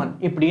equals to 1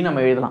 இப்படி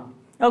நம்ம எழுதலாம்.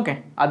 ஓகே,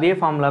 அதே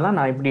ஃபார்முலா தான்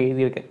நான் இப்படி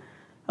எழுதியிருக்கேன்.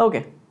 Okay,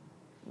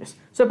 S.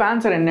 ஸோ இப்போ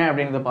ஆன்சர் என்ன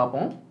அப்படின்றத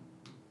பார்ப்போம்.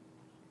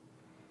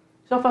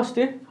 So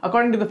first,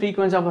 according to the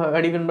frequency of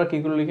Hardy-Weinberg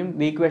ஈக்குவிலியம்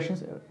the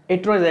equations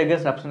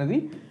heterozygous represent the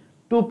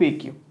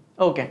 2pq.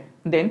 Okay,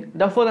 then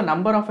therefore the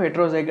number of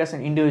heterozygous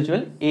and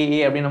individual AA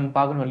அப்படின்னு நம்ம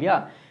பார்க்கணும் இல்லையா.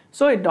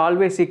 So it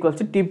always equals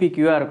to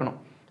TPQ-ஆக இருக்கணும்.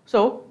 So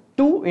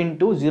 2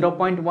 into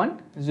 0.1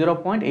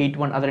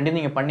 0.81 அது ரெண்டு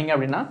நீங்கள் பண்ணீங்க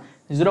அப்படின்னா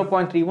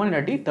 0.31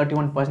 இல்லாட்டி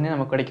 31%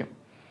 நமக்கு கிடைக்கும்.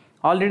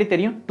 ஆல்ரெடி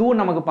தெரியும் 2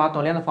 நமக்கு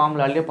பார்த்தோம் இல்லையா, அந்த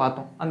ஃபார்முலாலேயே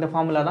பார்த்தோம். அந்த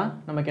ஃபார்முலா தான்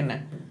நமக்கு என்ன,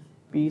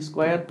 p²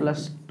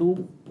 +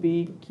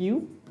 2pq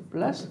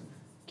 +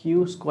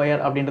 q²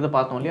 அப்படின்றத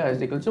பார்த்தோம் இல்லையா,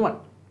 is equals to 1.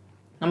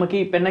 நமக்கு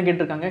இப்போ என்ன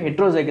கேட்டிருக்காங்க,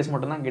 ஹெட்ரோசைகஸ்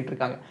மட்டும் தான்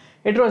கேட்டிருக்காங்க.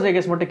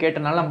 ஹெட்ரோசைகஸ் மட்டும்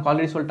கேட்டனால நமக்கு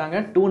ஆல்ரெடி சொல்லிட்டாங்க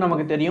 2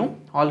 நமக்கு தெரியும்.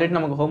 ஆல்ரெடி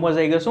நமக்கு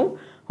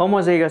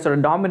ஹோமோசைகஸோட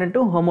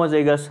டாமினண்ட்டும்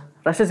ஹோமோசைகஸ்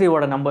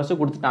ரெசசிவோட நம்பர்ஸும்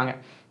கொடுத்துட்டாங்க.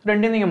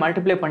 ரெண்டையும் நீங்கள்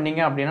மல்டிப்ளை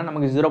பண்ணீங்க அப்படின்னா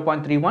நமக்கு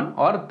 0.31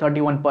 or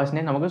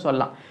 31% நமக்கு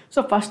சொல்லலாம். ஸோ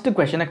ஃபஸ்ட்டு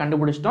கொஸ்டினை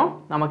கண்டுபிடிச்சிட்டோம்.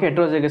 நமக்கு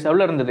ஹெட்ரோசைகஸ்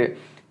எவ்வளோ இருந்தது,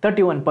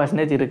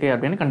 31% இருக்குது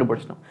அப்படின்னு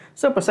கண்டுபிடிச்சிட்டோம்.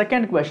 ஸோ இப்போ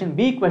செகண்ட் கொஸ்டின்,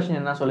 பி கொஸ்டின்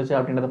என்ன சொல்லுச்சு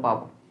அப்படின்றத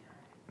பார்ப்போம்.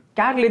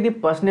 Calculate the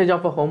percentage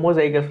of a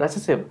homozygous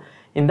recessive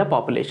in the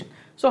population.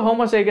 So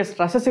homozygous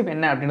recessive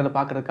என்ன அப்படின்றத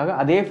பார்க்குறதுக்காக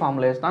அதே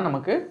ஃபார்முலேஸ் தான்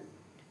நமக்கு.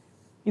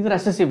 இது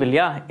ரெசசிவ்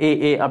இல்லையா,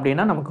 AA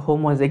அப்படின்னா நமக்கு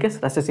ஹோமோசைகஸ்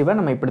ரெசசிவை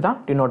நம்ம இப்படி தான்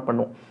டினோட்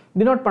பண்ணுவோம்.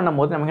 டினோட்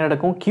பண்ணும்போது நமக்கு என்ன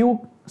நடக்கும்,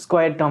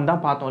 q² டேர்ம்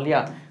தான் பார்த்தோம் இல்லையா.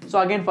 So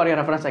again for your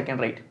reference I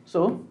can write. So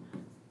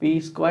p²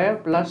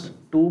 +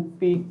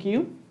 2pq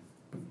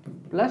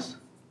 +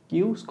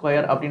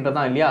 q² அப்படின்றது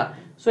தான் இல்லையா.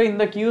 ஸோ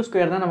இந்த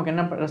q² தான் நமக்கு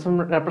என்ன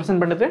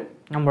ரெப்ரசன்ட் பண்ணுது,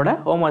 நம்மளோட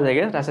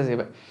ஹோமோசைகஸ்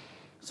ரெசசிவை.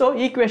 ஸோ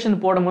ஈக்குவேஷன்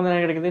போடும்போது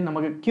என்ன கிடைக்குது,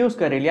 நமக்கு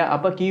q² இல்லையா.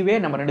 அப்போ qவே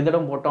நம்ம 2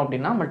 தடவை போட்டோம்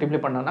அப்படின்னா மல்டிப்ளை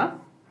பண்ணோன்னா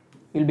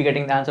will be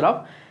getting the answer of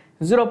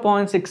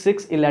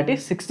 0.66 இல்லாட்டி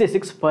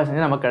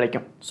 66% நமக்கு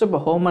கிடைக்கும். ஸோ இப்போ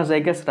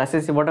ஹோமோசைகஸ்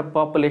ரெசசிவோட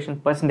பாப்புலேஷன்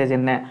பர்சன்டேஜ்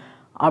என்ன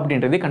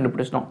அப்படின்றதே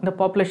கண்டுபிடிச்சிட்டோம். இந்த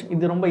பாப்புலேஷன்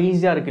இது ரொம்ப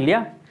ஈஸியாக இருக்குது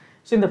இல்லையா.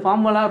 ஸோ இந்த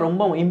ஃபார்முலா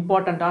ரொம்ப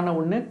இம்பார்ட்டண்ட்டான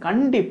ஒன்று.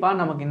 கண்டிப்பாக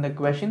நமக்கு இந்த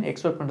கொஷின்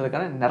எக்ஸ்பெக்ட்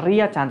பண்ணுறதுக்கான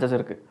நிறையா சான்சஸ்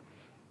இருக்குது.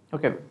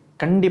 ஓகே,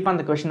 கண்டிப்பாக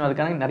அந்த கொஷின்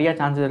வரதுக்கான நிறையா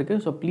சான்சஸ்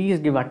இருக்குது. So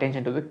please give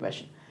attention to the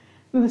question.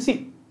 இது C.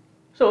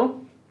 So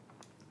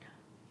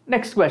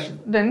next question,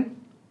 then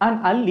an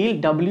allele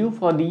W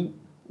for the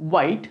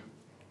white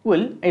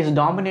wool is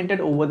dominated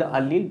over the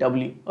allele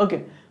W. Okay,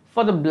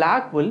 for the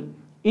black wool,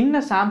 in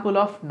a sample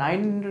of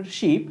 900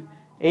 sheep,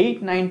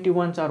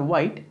 891s are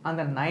white and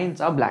the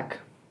 9s are black.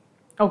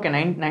 Okay,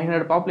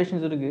 900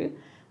 populations இருக்கு,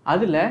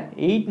 அதில்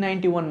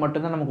 891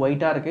 மட்டும்தான் நமக்கு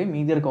ஒயிட்டாக இருக்குது,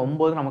 மீதி இருக்க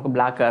 9 நமக்கு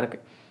பிளாக்காக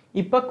இருக்குது.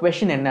 இப்போ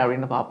கொஷின் என்ன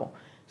அப்படின்னு பார்ப்போம்.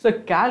 So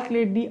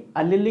calculate the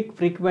allelic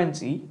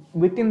frequency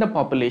within the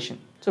population.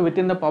 So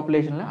within the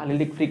பாப்புலேஷனில்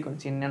allelic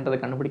frequency என்னன்றதை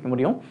கண்டுபிடிக்க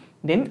முடியும்.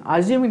 தென்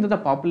assuming the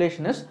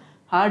population is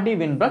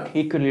Hardy-Weinberg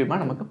ஈக்குவிலியமாக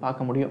நமக்கு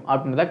பார்க்க முடியும்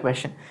அப்படின்றத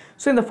கொஷின்.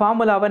 ஸோ இந்த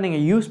ஃபார்முலாவை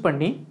நீங்கள் யூஸ்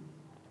பண்ணி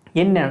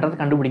என்னன்றதை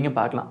கண்டுபிடிங்க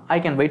பார்க்கலாம். I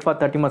can wait for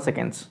 30 more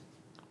seconds.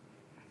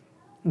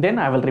 Then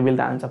I will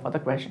reveal the answer for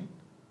the question.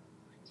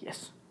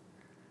 S,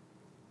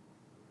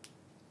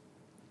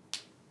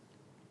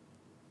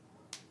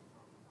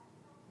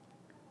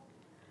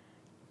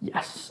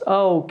 S,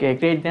 okay,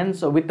 great. Then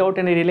so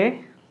without any delay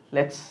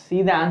let's see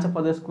the answer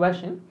for this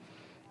question.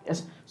 Yes,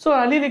 so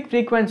allelic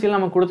frequency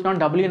நம்ம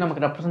கொடுத்துட்டோம், W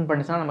நமக்கு represent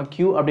பண்ணிச்சுனா நம்ம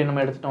Q அப்படி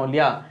நம்ம எடுத்துட்டோம்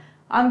இல்லையா.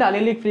 அந்த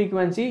allelic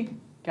frequency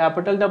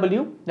capital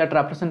W that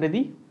represent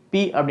the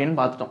P அப்படின்னு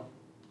பார்த்துட்டோம்.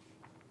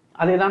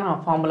 அதே தான் நான்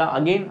formula.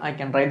 Again I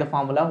can write the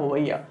formula over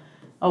here.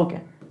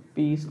 Okay,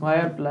 p²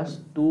 +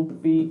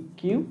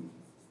 2pq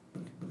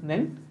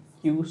then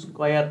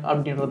q²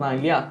 அப்படின்றது தான்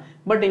இல்லையா.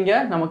 பட் இங்கே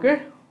நமக்கு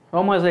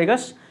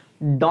ஹோமோசைகஸ்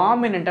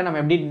டாமினண்ட்டாக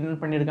நம்ம எப்படி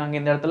டினோட் பண்ணியிருக்காங்க,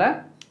 இந்த இடத்துல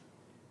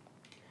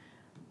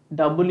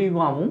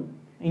டபிள்யூவாகவும்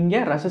இங்கே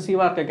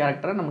ரெசசிவாக இருக்க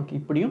கேரக்டரை நமக்கு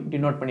இப்படியும்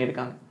டினோட்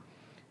பண்ணியிருக்காங்க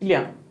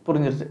இல்லையா.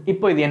 புரிஞ்சிருச்சு.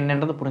 இப்போ இது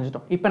என்னன்றது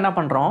புரிஞ்சிட்டோம். இப்போ என்ன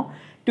பண்ணுறோம்,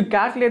 to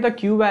calculate the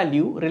q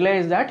value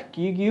realise that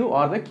q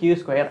R the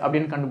q²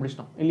 அப்படின்னு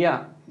கண்டுபிடிச்சிட்டோம் இல்லையா.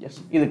 எஸ்,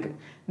 இதுக்கு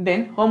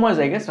தென்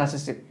homozygous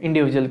recessive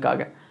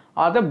இண்டிவிஜுவலுக்காக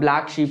R the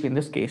black sheep in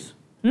this case.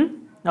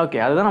 Okay,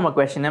 அதுதான் நம்ம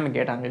கொஸ்டின் நம்ம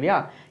கேட்டாங்க இல்லையா.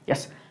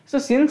 எஸ், ஸோ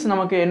சின்ஸ்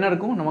நமக்கு என்ன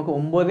இருக்கும், நமக்கு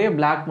 9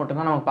 பிளாக் மட்டும்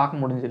தான் நமக்கு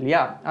பார்க்க முடிஞ்சு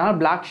இல்லையா. அதனால்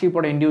பிளாக்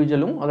ஷீப்போட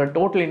இண்டிவிஜுவலும் அதோட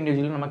டோட்டல்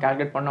இண்டிவிஜுவலும் நம்ம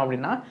கேல்குலேட் பண்ணோம்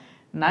அப்படின்னா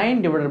 9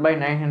 /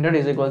 900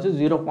 is equals to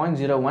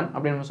 0.01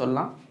 அப்படின்னு நம்ம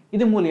சொல்லலாம்.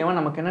 இது மூலியமாக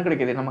நமக்கு என்ன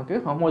கிடைக்கிது, நமக்கு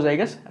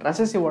homozygous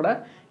ரெசசிவோட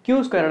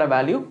q²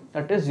 value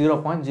that is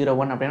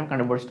 0.01 அப்படின்னு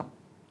கண்டுபிடிச்சிட்டோம்.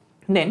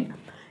 தென்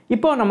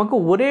இப்போ நமக்கு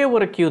ஒரே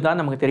ஒரு q தான்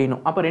நமக்கு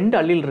தெரியணும். அப்போ 2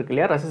 அல்லீல் இருக்கு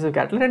இல்லையா, ரெசசிவ்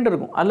கேரக்டரில் 2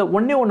 இருக்கும். அதில்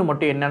ஒன்று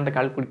மட்டும் என்னென்னு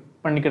கால்குலேட்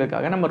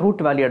பண்ணிக்கிறதுக்காக நம்ம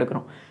ரூட் வேல்யூ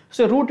எடுக்கணும்.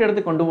 ஸோ ரூட்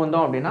எடுத்து கொண்டு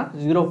வந்தோம் அப்படின்னா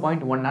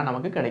 0.1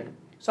 நமக்கு கிடைக்கும்.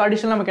 ஸோ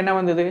அடிஷனல் நமக்கு என்ன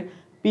வந்தது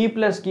p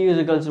plus q is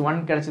equals to 1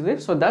 கிடைச்சது.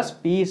 So thus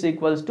p is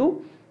equals to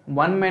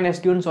 1 minus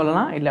q ன்னு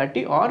சொல்லலாம்,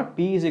 இல்லாட்டி or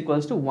p is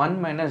equals to 1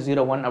 minus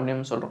 0.1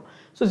 அப்படின்னு சொல்கிறோம்.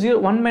 ஸோ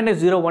 1 minus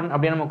 0.1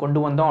 அப்படின்னு நம்ம கொண்டு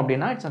வந்தோம்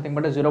அப்படின்னா இட்ஸ் நத்திங்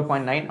பட்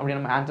 0.9 அப்படின்னு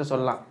நம்ம ஆன்சர்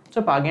சொல்லலாம். ஸோ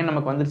இப்போ அகைன்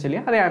நமக்கு வந்துருச்சு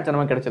இல்லையா, அதே ஆன்சர்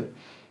நமக்கு கிடைச்சது.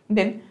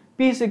 தென்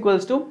p is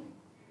equals to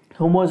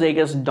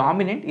homozygous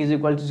dominant is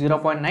equal to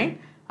 0.9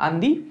 and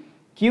the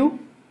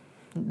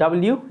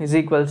qw is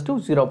equals to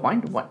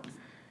 0.1.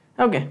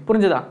 Okay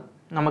புரிஞ்சுதா,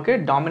 நமக்கு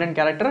டாமினன்ட்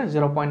கேரக்டர்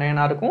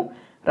 0.9 இருக்கும்,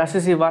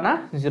 ரெசசிவான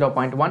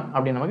 0.1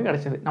 அப்படின்னு நமக்கு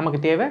கிடைச்சது. நமக்கு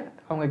தேவை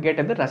அவங்க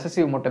கேட்டது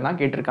ரெசசிவ் மட்டும் தான்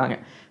கேட்டிருக்காங்க.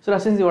 ஸோ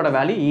ரெசசிவோட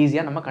வேல்யூ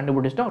ஈஸியாக நம்ம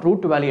கண்டுபிடிச்சிட்டோம்.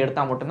 ரூட் வேல்யூ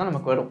எடுத்தால் மட்டும்தான்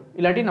நமக்கு வரும்,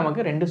 இல்லாட்டி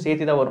நமக்கு ரெண்டும்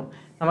சேர்த்து தான் வரும்.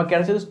 நமக்கு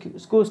கிடைச்சது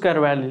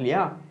ஸ்கொயர் வேல்யூ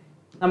இல்லையா,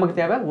 நமக்கு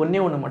தேவை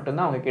ஒன்றே ஒன்று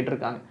மட்டும்தான் அவங்க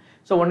கேட்டிருக்காங்க.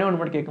 ஸோ ஒன்றே ஒன்று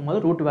மட்டும் கேட்கும்போது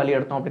ரூட் வேல்யூ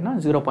எடுத்தோம் அப்படின்னா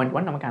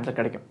 0.1 நமக்கு ஆன்சர்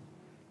கிடைக்கும்.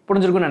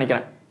 புரிஞ்சிருக்குன்னு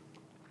நினைக்கிறேன்.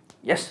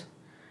 S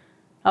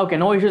okay,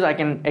 no issues, I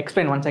can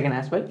explain once again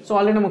as well. So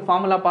already நமக்கு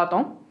ஃபார்முலா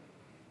பார்த்தோம்.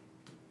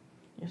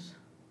 எஸ்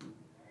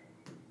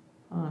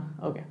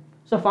ஓகே,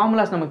 ஸோ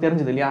ஃபார்முலாஸ் நமக்கு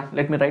தெரிஞ்சது இல்லையா.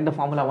 Let me right the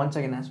formula once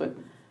again as well.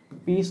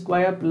 p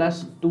square plus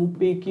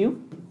 2pq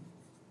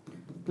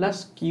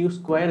plus q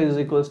square is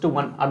equals to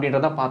 1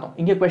 அப்படின்றத பார்த்தோம்.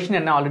 இங்கே question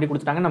என்ன already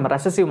கொடுத்துட்டாங்க, நம்ம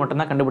ரெசசிவ்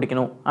மட்டும் தான்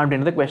கண்டுபிடிக்கணும்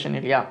அப்படின்றது கொஸ்டின்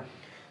இல்லையா.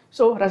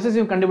 ஸோ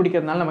ரெசசிவ்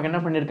கண்டுபிடிக்கிறதுனால நமக்கு என்ன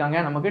பண்ணியிருக்காங்க,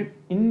 நமக்கு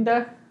இந்த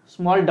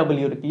ஸ்மால்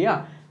w இருக்கு இல்லையா,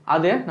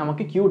 அதை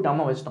நமக்கு q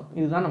டேர்மாக வச்சிட்டோம்.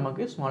 இதுதான்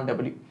நமக்கு ஸ்மால்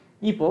w.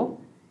 இப்போது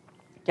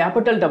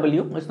capital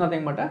w is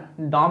nothing but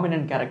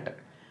dominant character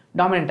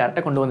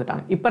கொண்டு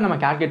வந்துட்டாங்க. இப்போ நம்ம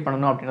கால்குலேட்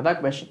பண்ணணும் அப்படின்றதா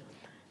கொஸ்டின்.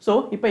 ஸோ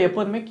இப்போ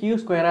எப்போதுமே q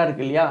ஸ்கொயராக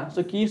இருக்குது இல்லையா, ஸோ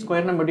q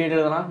ஸ்கொயர் நம்ம எப்படி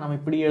எழுதலாம், நம்ம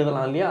இப்படி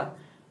எழுதலாம் இல்லையா.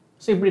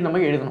 ஸோ இப்படி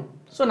நம்ம எழுதணும்.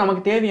 ஸோ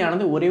நமக்கு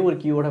தேவையானது ஒரே ஒரு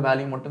q-ஓட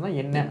வேல்யூ மட்டும்தான்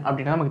என்ன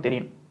அப்படின்னா நமக்கு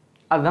தெரியும்.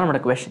 அதுதான்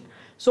நம்மளோட கொஸ்டின்.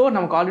 ஸோ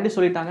நமக்கு ஆல்ரெடி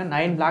சொல்லிட்டாங்க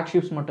 9 பிளாக்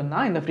ஷீப்ஸ்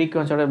மட்டும்தான் இந்த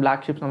ஃப்ரீக்வன்சியோட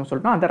பிளாக் ஷீப்ஸ் நம்ம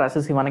சொல்லிட்டோம், அந்த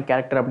ரெசசிவான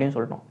கேரக்டர் அப்படின்னு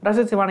சொல்லிட்டோம்.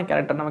 ரெசசிவான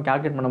கேரக்டர் நம்ம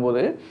கால்குலேட்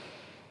பண்ணும்போது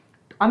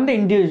அந்த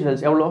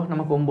இண்டிவிஜுவல்ஸ் எவ்வளோ,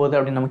 நமக்கு 9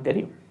 அப்படின்னு நமக்கு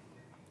தெரியும்.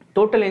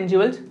 Total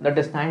individuals that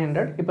is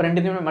 900. இப்போ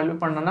ரெண்டுத்தையுமே மல்டிப்ளை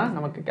பண்ணோம்னா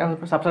நமக்கு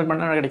சப்ஸ்ட்ராக்ட்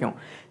பண்ணால் கிடைக்கும்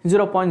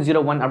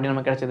 0.01 அப்படின்னு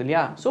நமக்கு கிடைச்சது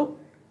இல்லையா. So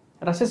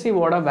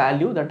ரெசசிவோட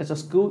value that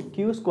is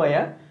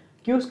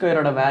q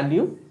ஸ்கொயரோட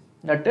வேல்யூ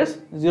தட் இஸ்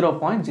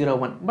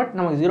 0.01. பட்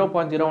நமக்கு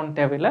 0.01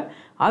 தேவையில்லை,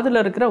 அதில்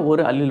இருக்கிற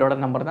ஒரு அல்லீலோட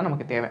நம்பர் தான்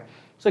நமக்கு தேவை.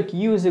 So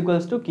q is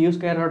equals to q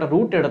ஸ்கொயரோட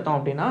ரூட் எடுத்தோம்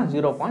அப்படின்னா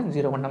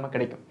 0.01 நமக்கு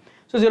கிடைக்கும்.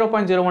 ஸோ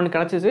 0.01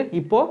 கிடச்சிச்சு.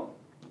 இப்போது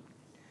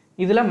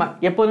இதில்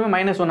எப்போதுமே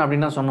 -1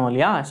 அப்படின்னு தான் சொன்னோம்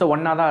இல்லையா. ஸோ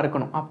 1 தான்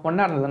இருக்கணும். அப்போ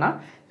 1 இருந்ததுன்னா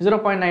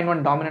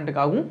 0.91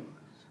 டாமினண்ட்டுக்காகவும்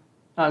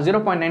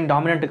 0.9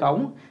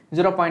 டாமினண்ட்டுக்காகவும்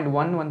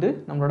 0.1 வந்து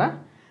நம்மளோட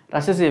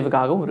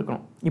ரெசசிவுக்காகவும்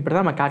இருக்கணும். இப்படி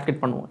தான் நம்ம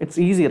கால்குலேட் பண்ணுவோம்.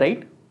 It's easy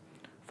right.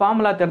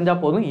 ஃபார்முலா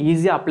தெரிஞ்சால் போதும்,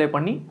 ஈஸியாக அப்ளை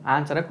பண்ணி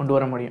ஆன்சரை கொண்டு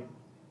வர முடியும்.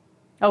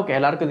 ஓகே,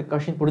 எல்லாருக்கும் இது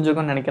கொஸ்டின்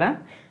புரிஞ்சிருக்கும்னு நினைக்கிறேன்.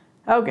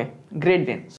 ஓகே, கிரேட் தென்.